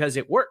that because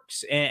it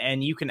works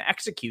and you can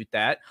execute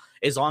that.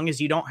 As long as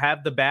you don't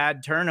have the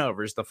bad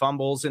turnovers, the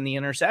fumbles and the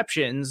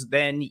interceptions,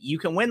 then you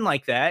can win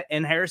like that.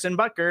 And Harrison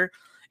Butker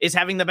is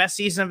having the best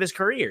season of his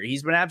career.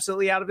 He's been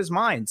absolutely out of his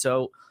mind.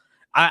 So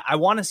I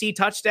want to see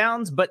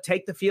touchdowns, but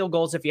take the field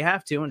goals if you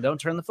have to and don't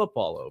turn the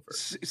football over.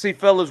 See,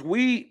 fellas,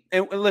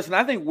 and listen,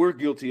 I think we're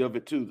guilty of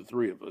it too, the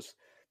three of us.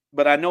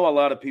 But I know a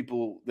lot of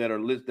people that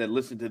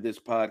listen to this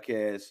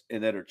podcast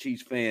and that are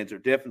Chiefs fans are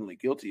definitely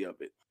guilty of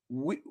it.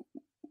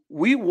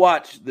 We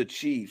watch the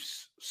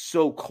Chiefs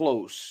so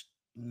close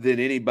than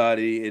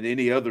anybody and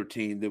any other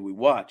team that we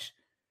watch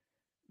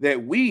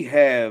that we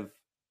have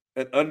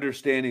an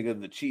understanding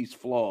of the Chiefs'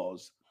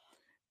 flaws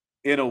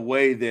in a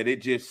way that it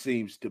just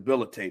seems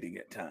debilitating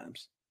at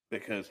times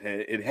because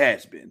it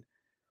has been.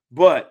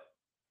 But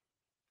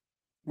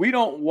we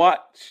don't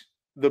watch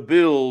the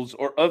Bills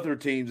or other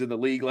teams in the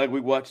league like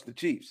we watch the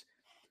Chiefs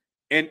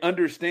and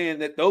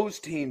understand that those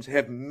teams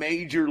have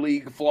major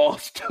league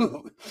flaws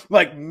too,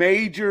 like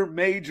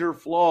major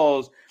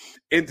flaws.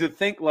 And to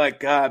think like,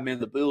 God, man,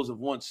 the Bills have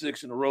won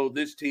 6 in a row.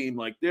 This team,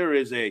 like they're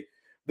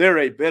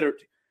a better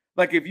team.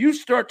 Like if you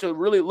start to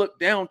really look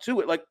down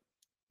to it, like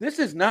this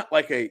is not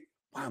like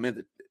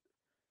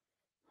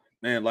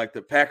like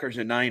the Packers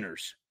and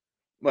Niners,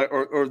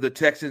 or the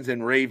Texans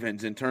and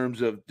Ravens in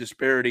terms of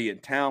disparity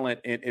and talent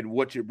and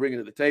what you're bringing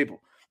to the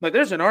table. Like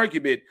there's an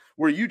argument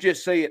where you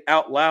just say it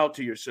out loud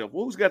to yourself.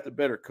 Well, who's got the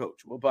better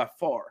coach? Well, by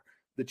far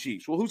the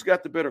Chiefs. Well, who's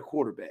got the better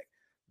quarterback?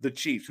 The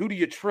Chiefs. Who do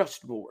you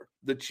trust more?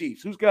 The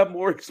Chiefs. Who's got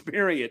more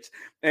experience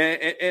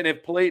and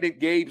have played in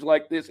games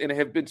like this and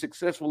have been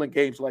successful in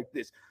games like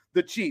this?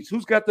 The Chiefs.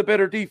 Who's got the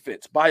better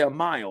defense? By a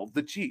mile,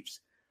 the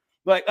Chiefs.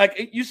 Like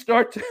you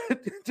start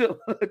to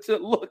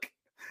look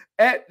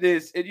at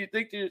this and you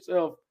think to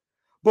yourself,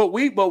 but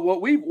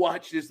what we've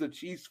watched is the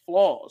Chiefs'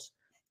 flaws.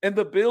 And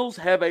the Bills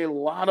have a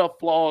lot of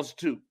flaws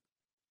too.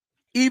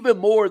 even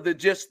more than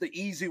just the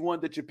easy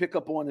one that you pick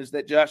up on is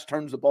that Josh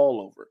turns the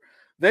ball over.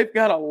 They've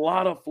got a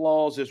lot of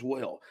flaws as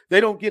well. They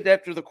don't get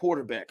after the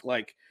quarterback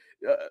like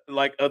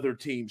other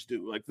teams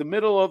do. Like the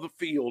middle of the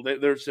field,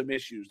 there's some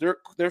issues.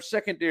 Their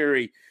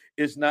secondary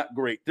is not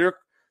great.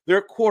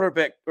 Their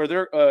quarterback or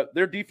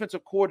their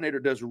defensive coordinator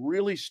does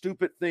really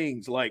stupid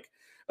things like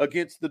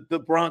against the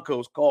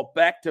Broncos, call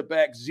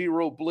back-to-back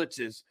zero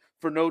blitzes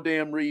for no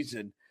damn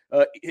reason.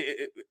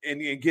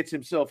 And gets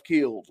himself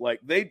killed. Like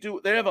they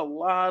have a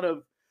lot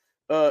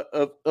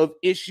of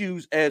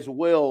issues as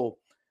well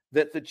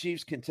that the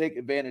Chiefs can take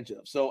advantage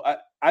of. So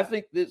I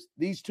think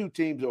these two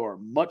teams are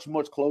much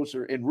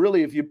closer. And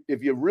really, if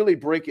you really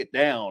break it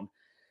down,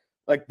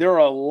 like there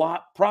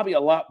are probably a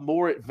lot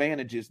more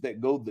advantages that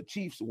go the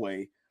Chiefs'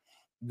 way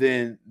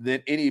than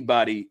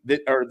anybody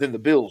than the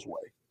Bills'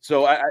 way.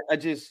 So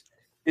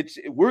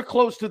we're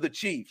close to the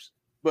Chiefs,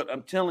 but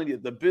I'm telling you,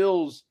 the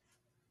Bills.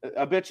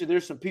 I bet you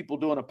there's some people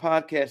doing a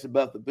podcast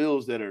about the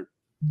Bills that are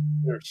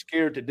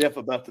scared to death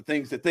about the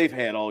things that they've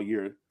had all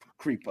year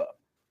creep up.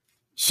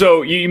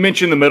 So you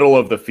mentioned the middle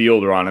of the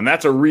field, Ron, and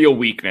that's a real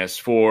weakness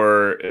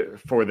for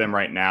them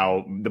right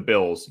now, the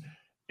Bills.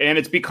 And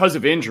it's because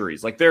of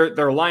injuries. Like their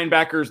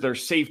linebackers, their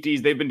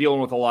safeties, they've been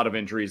dealing with a lot of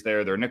injuries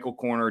there. Their nickel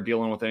corner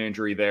dealing with an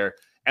injury there.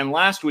 And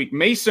last week,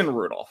 Mason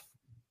Rudolph.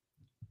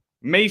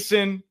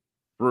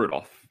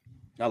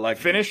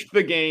 Finished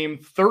the game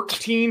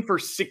 13 for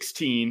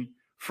 16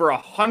 for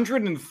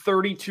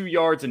 132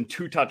 yards and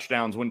 2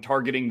 touchdowns when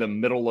targeting the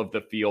middle of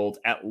the field,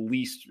 at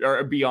least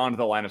or beyond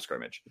the line of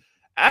scrimmage.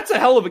 That's a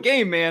hell of a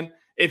game, man.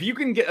 If you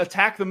can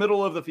attack the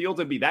middle of the field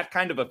and be that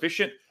kind of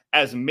efficient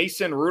as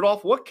Mason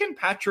Rudolph, what can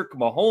Patrick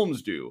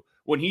Mahomes do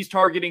when he's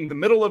targeting the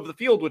middle of the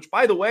field, which,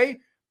 by the way,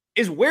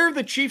 is where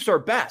the Chiefs are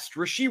best.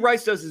 Rashee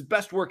Rice does his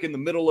best work in the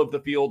middle of the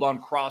field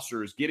on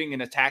crossers, getting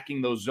and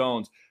attacking those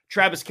zones.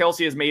 Travis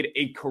Kelce has made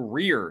a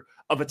career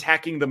of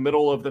attacking the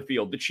middle of the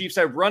field. The Chiefs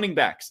have running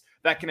backs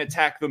that can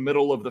attack the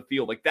middle of the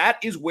field. Like that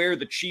is where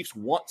the Chiefs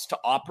wants to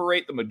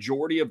operate the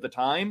majority of the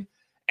time.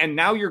 And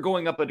now you're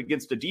going up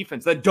against a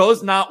defense that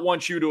does not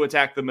want you to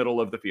attack the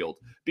middle of the field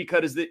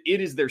because it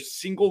is their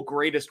single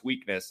greatest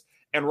weakness.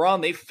 And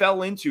Ron,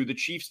 the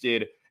Chiefs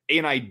did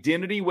an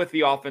identity with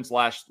the offense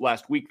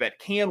last week that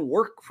can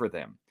work for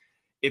them.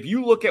 If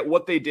you look at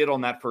what they did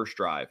on that first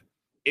drive,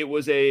 it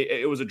was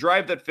a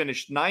drive that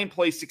finished 9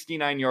 plays,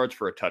 69 yards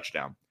for a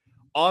touchdown.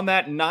 On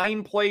that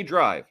 9-play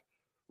drive,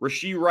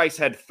 Rashee Rice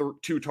had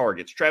 2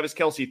 targets. Travis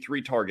Kelce,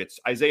 3 targets.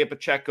 Isaiah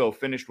Pacheco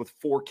finished with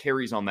 4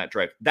 carries on that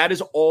drive. That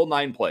is all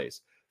 9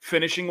 plays,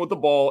 finishing with the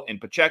ball in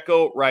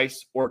Pacheco,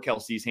 Rice, or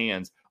Kelce's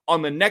hands.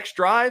 On the next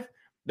drive,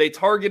 they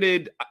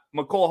targeted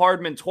McCole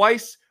Hardman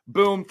twice.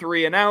 Boom,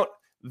 3 and out.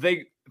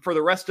 They, for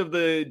the rest of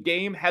the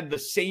game, had the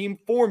same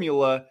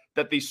formula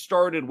that they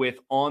started with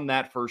on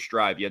that first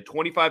drive. You had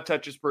 25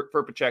 touches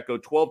for Pacheco,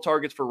 12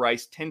 targets for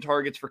Rice, 10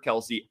 targets for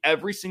Kelce.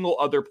 Every single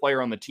other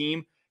player on the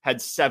team had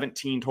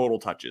 17 total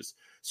touches.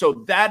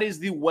 So that is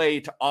the way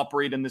to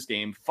operate in this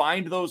game.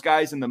 Find those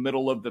guys in the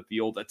middle of the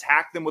field,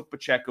 attack them with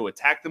Pacheco,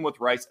 attack them with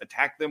Rice,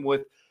 attack them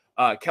with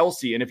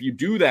Kelce. And if you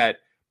do that,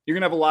 you're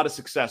going to have a lot of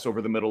success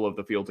over the middle of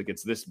the field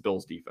against this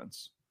Bills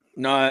defense.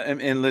 No,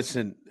 and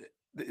listen,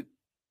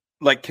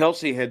 like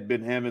Kelce had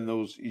been having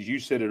those, as you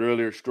said it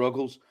earlier,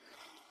 struggles.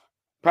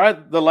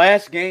 Probably the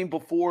last game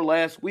before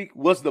last week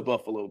was the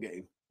Buffalo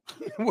game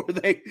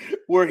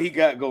where he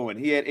got going.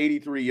 He had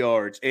 83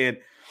 yards. And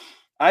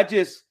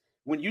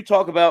when you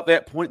talk about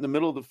that point in the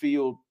middle of the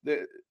field,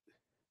 it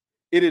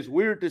is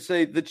weird to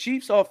say the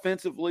Chiefs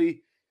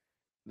offensively,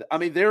 I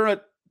mean, they're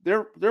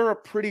a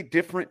pretty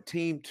different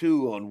team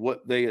too on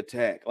what they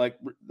attack. Like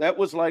that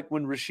was like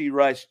when Rashee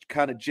Rice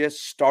kind of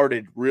just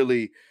started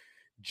really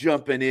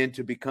jumping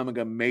into becoming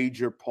a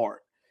major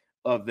part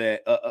of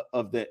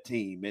that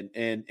team and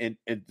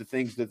the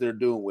things that they're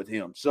doing with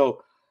him.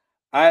 So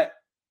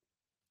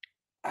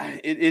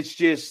it's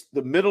just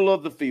the middle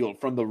of the field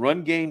from the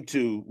run game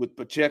with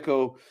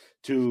Pacheco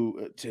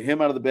to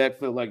him out of the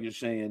backfield, like you're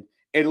saying.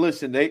 And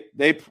listen,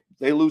 they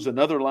lose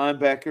another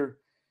linebacker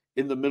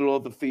in the middle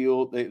of the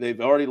field. They've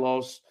already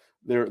lost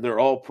their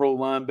all-pro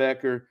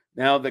linebacker.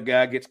 Now the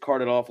guy gets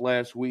carted off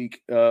last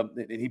week, and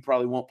he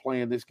probably won't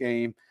play in this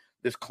game.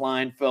 This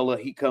Klein fella,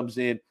 he comes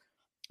in.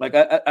 Like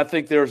I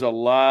think there's a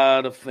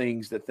lot of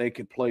things that they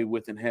can play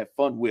with and have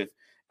fun with.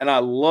 And I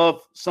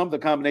love some of the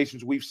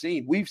combinations we've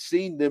seen. We've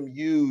seen them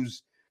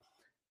use,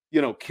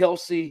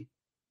 Kelce,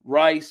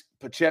 Rice,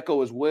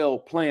 Pacheco as well,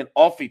 playing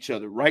off each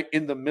other right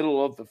in the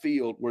middle of the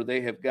field where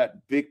they have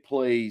got big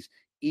plays,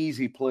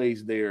 easy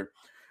plays there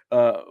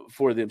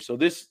for them. So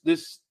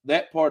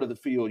that part of the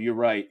field, you're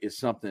right, is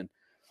something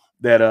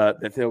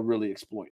that they'll really exploit.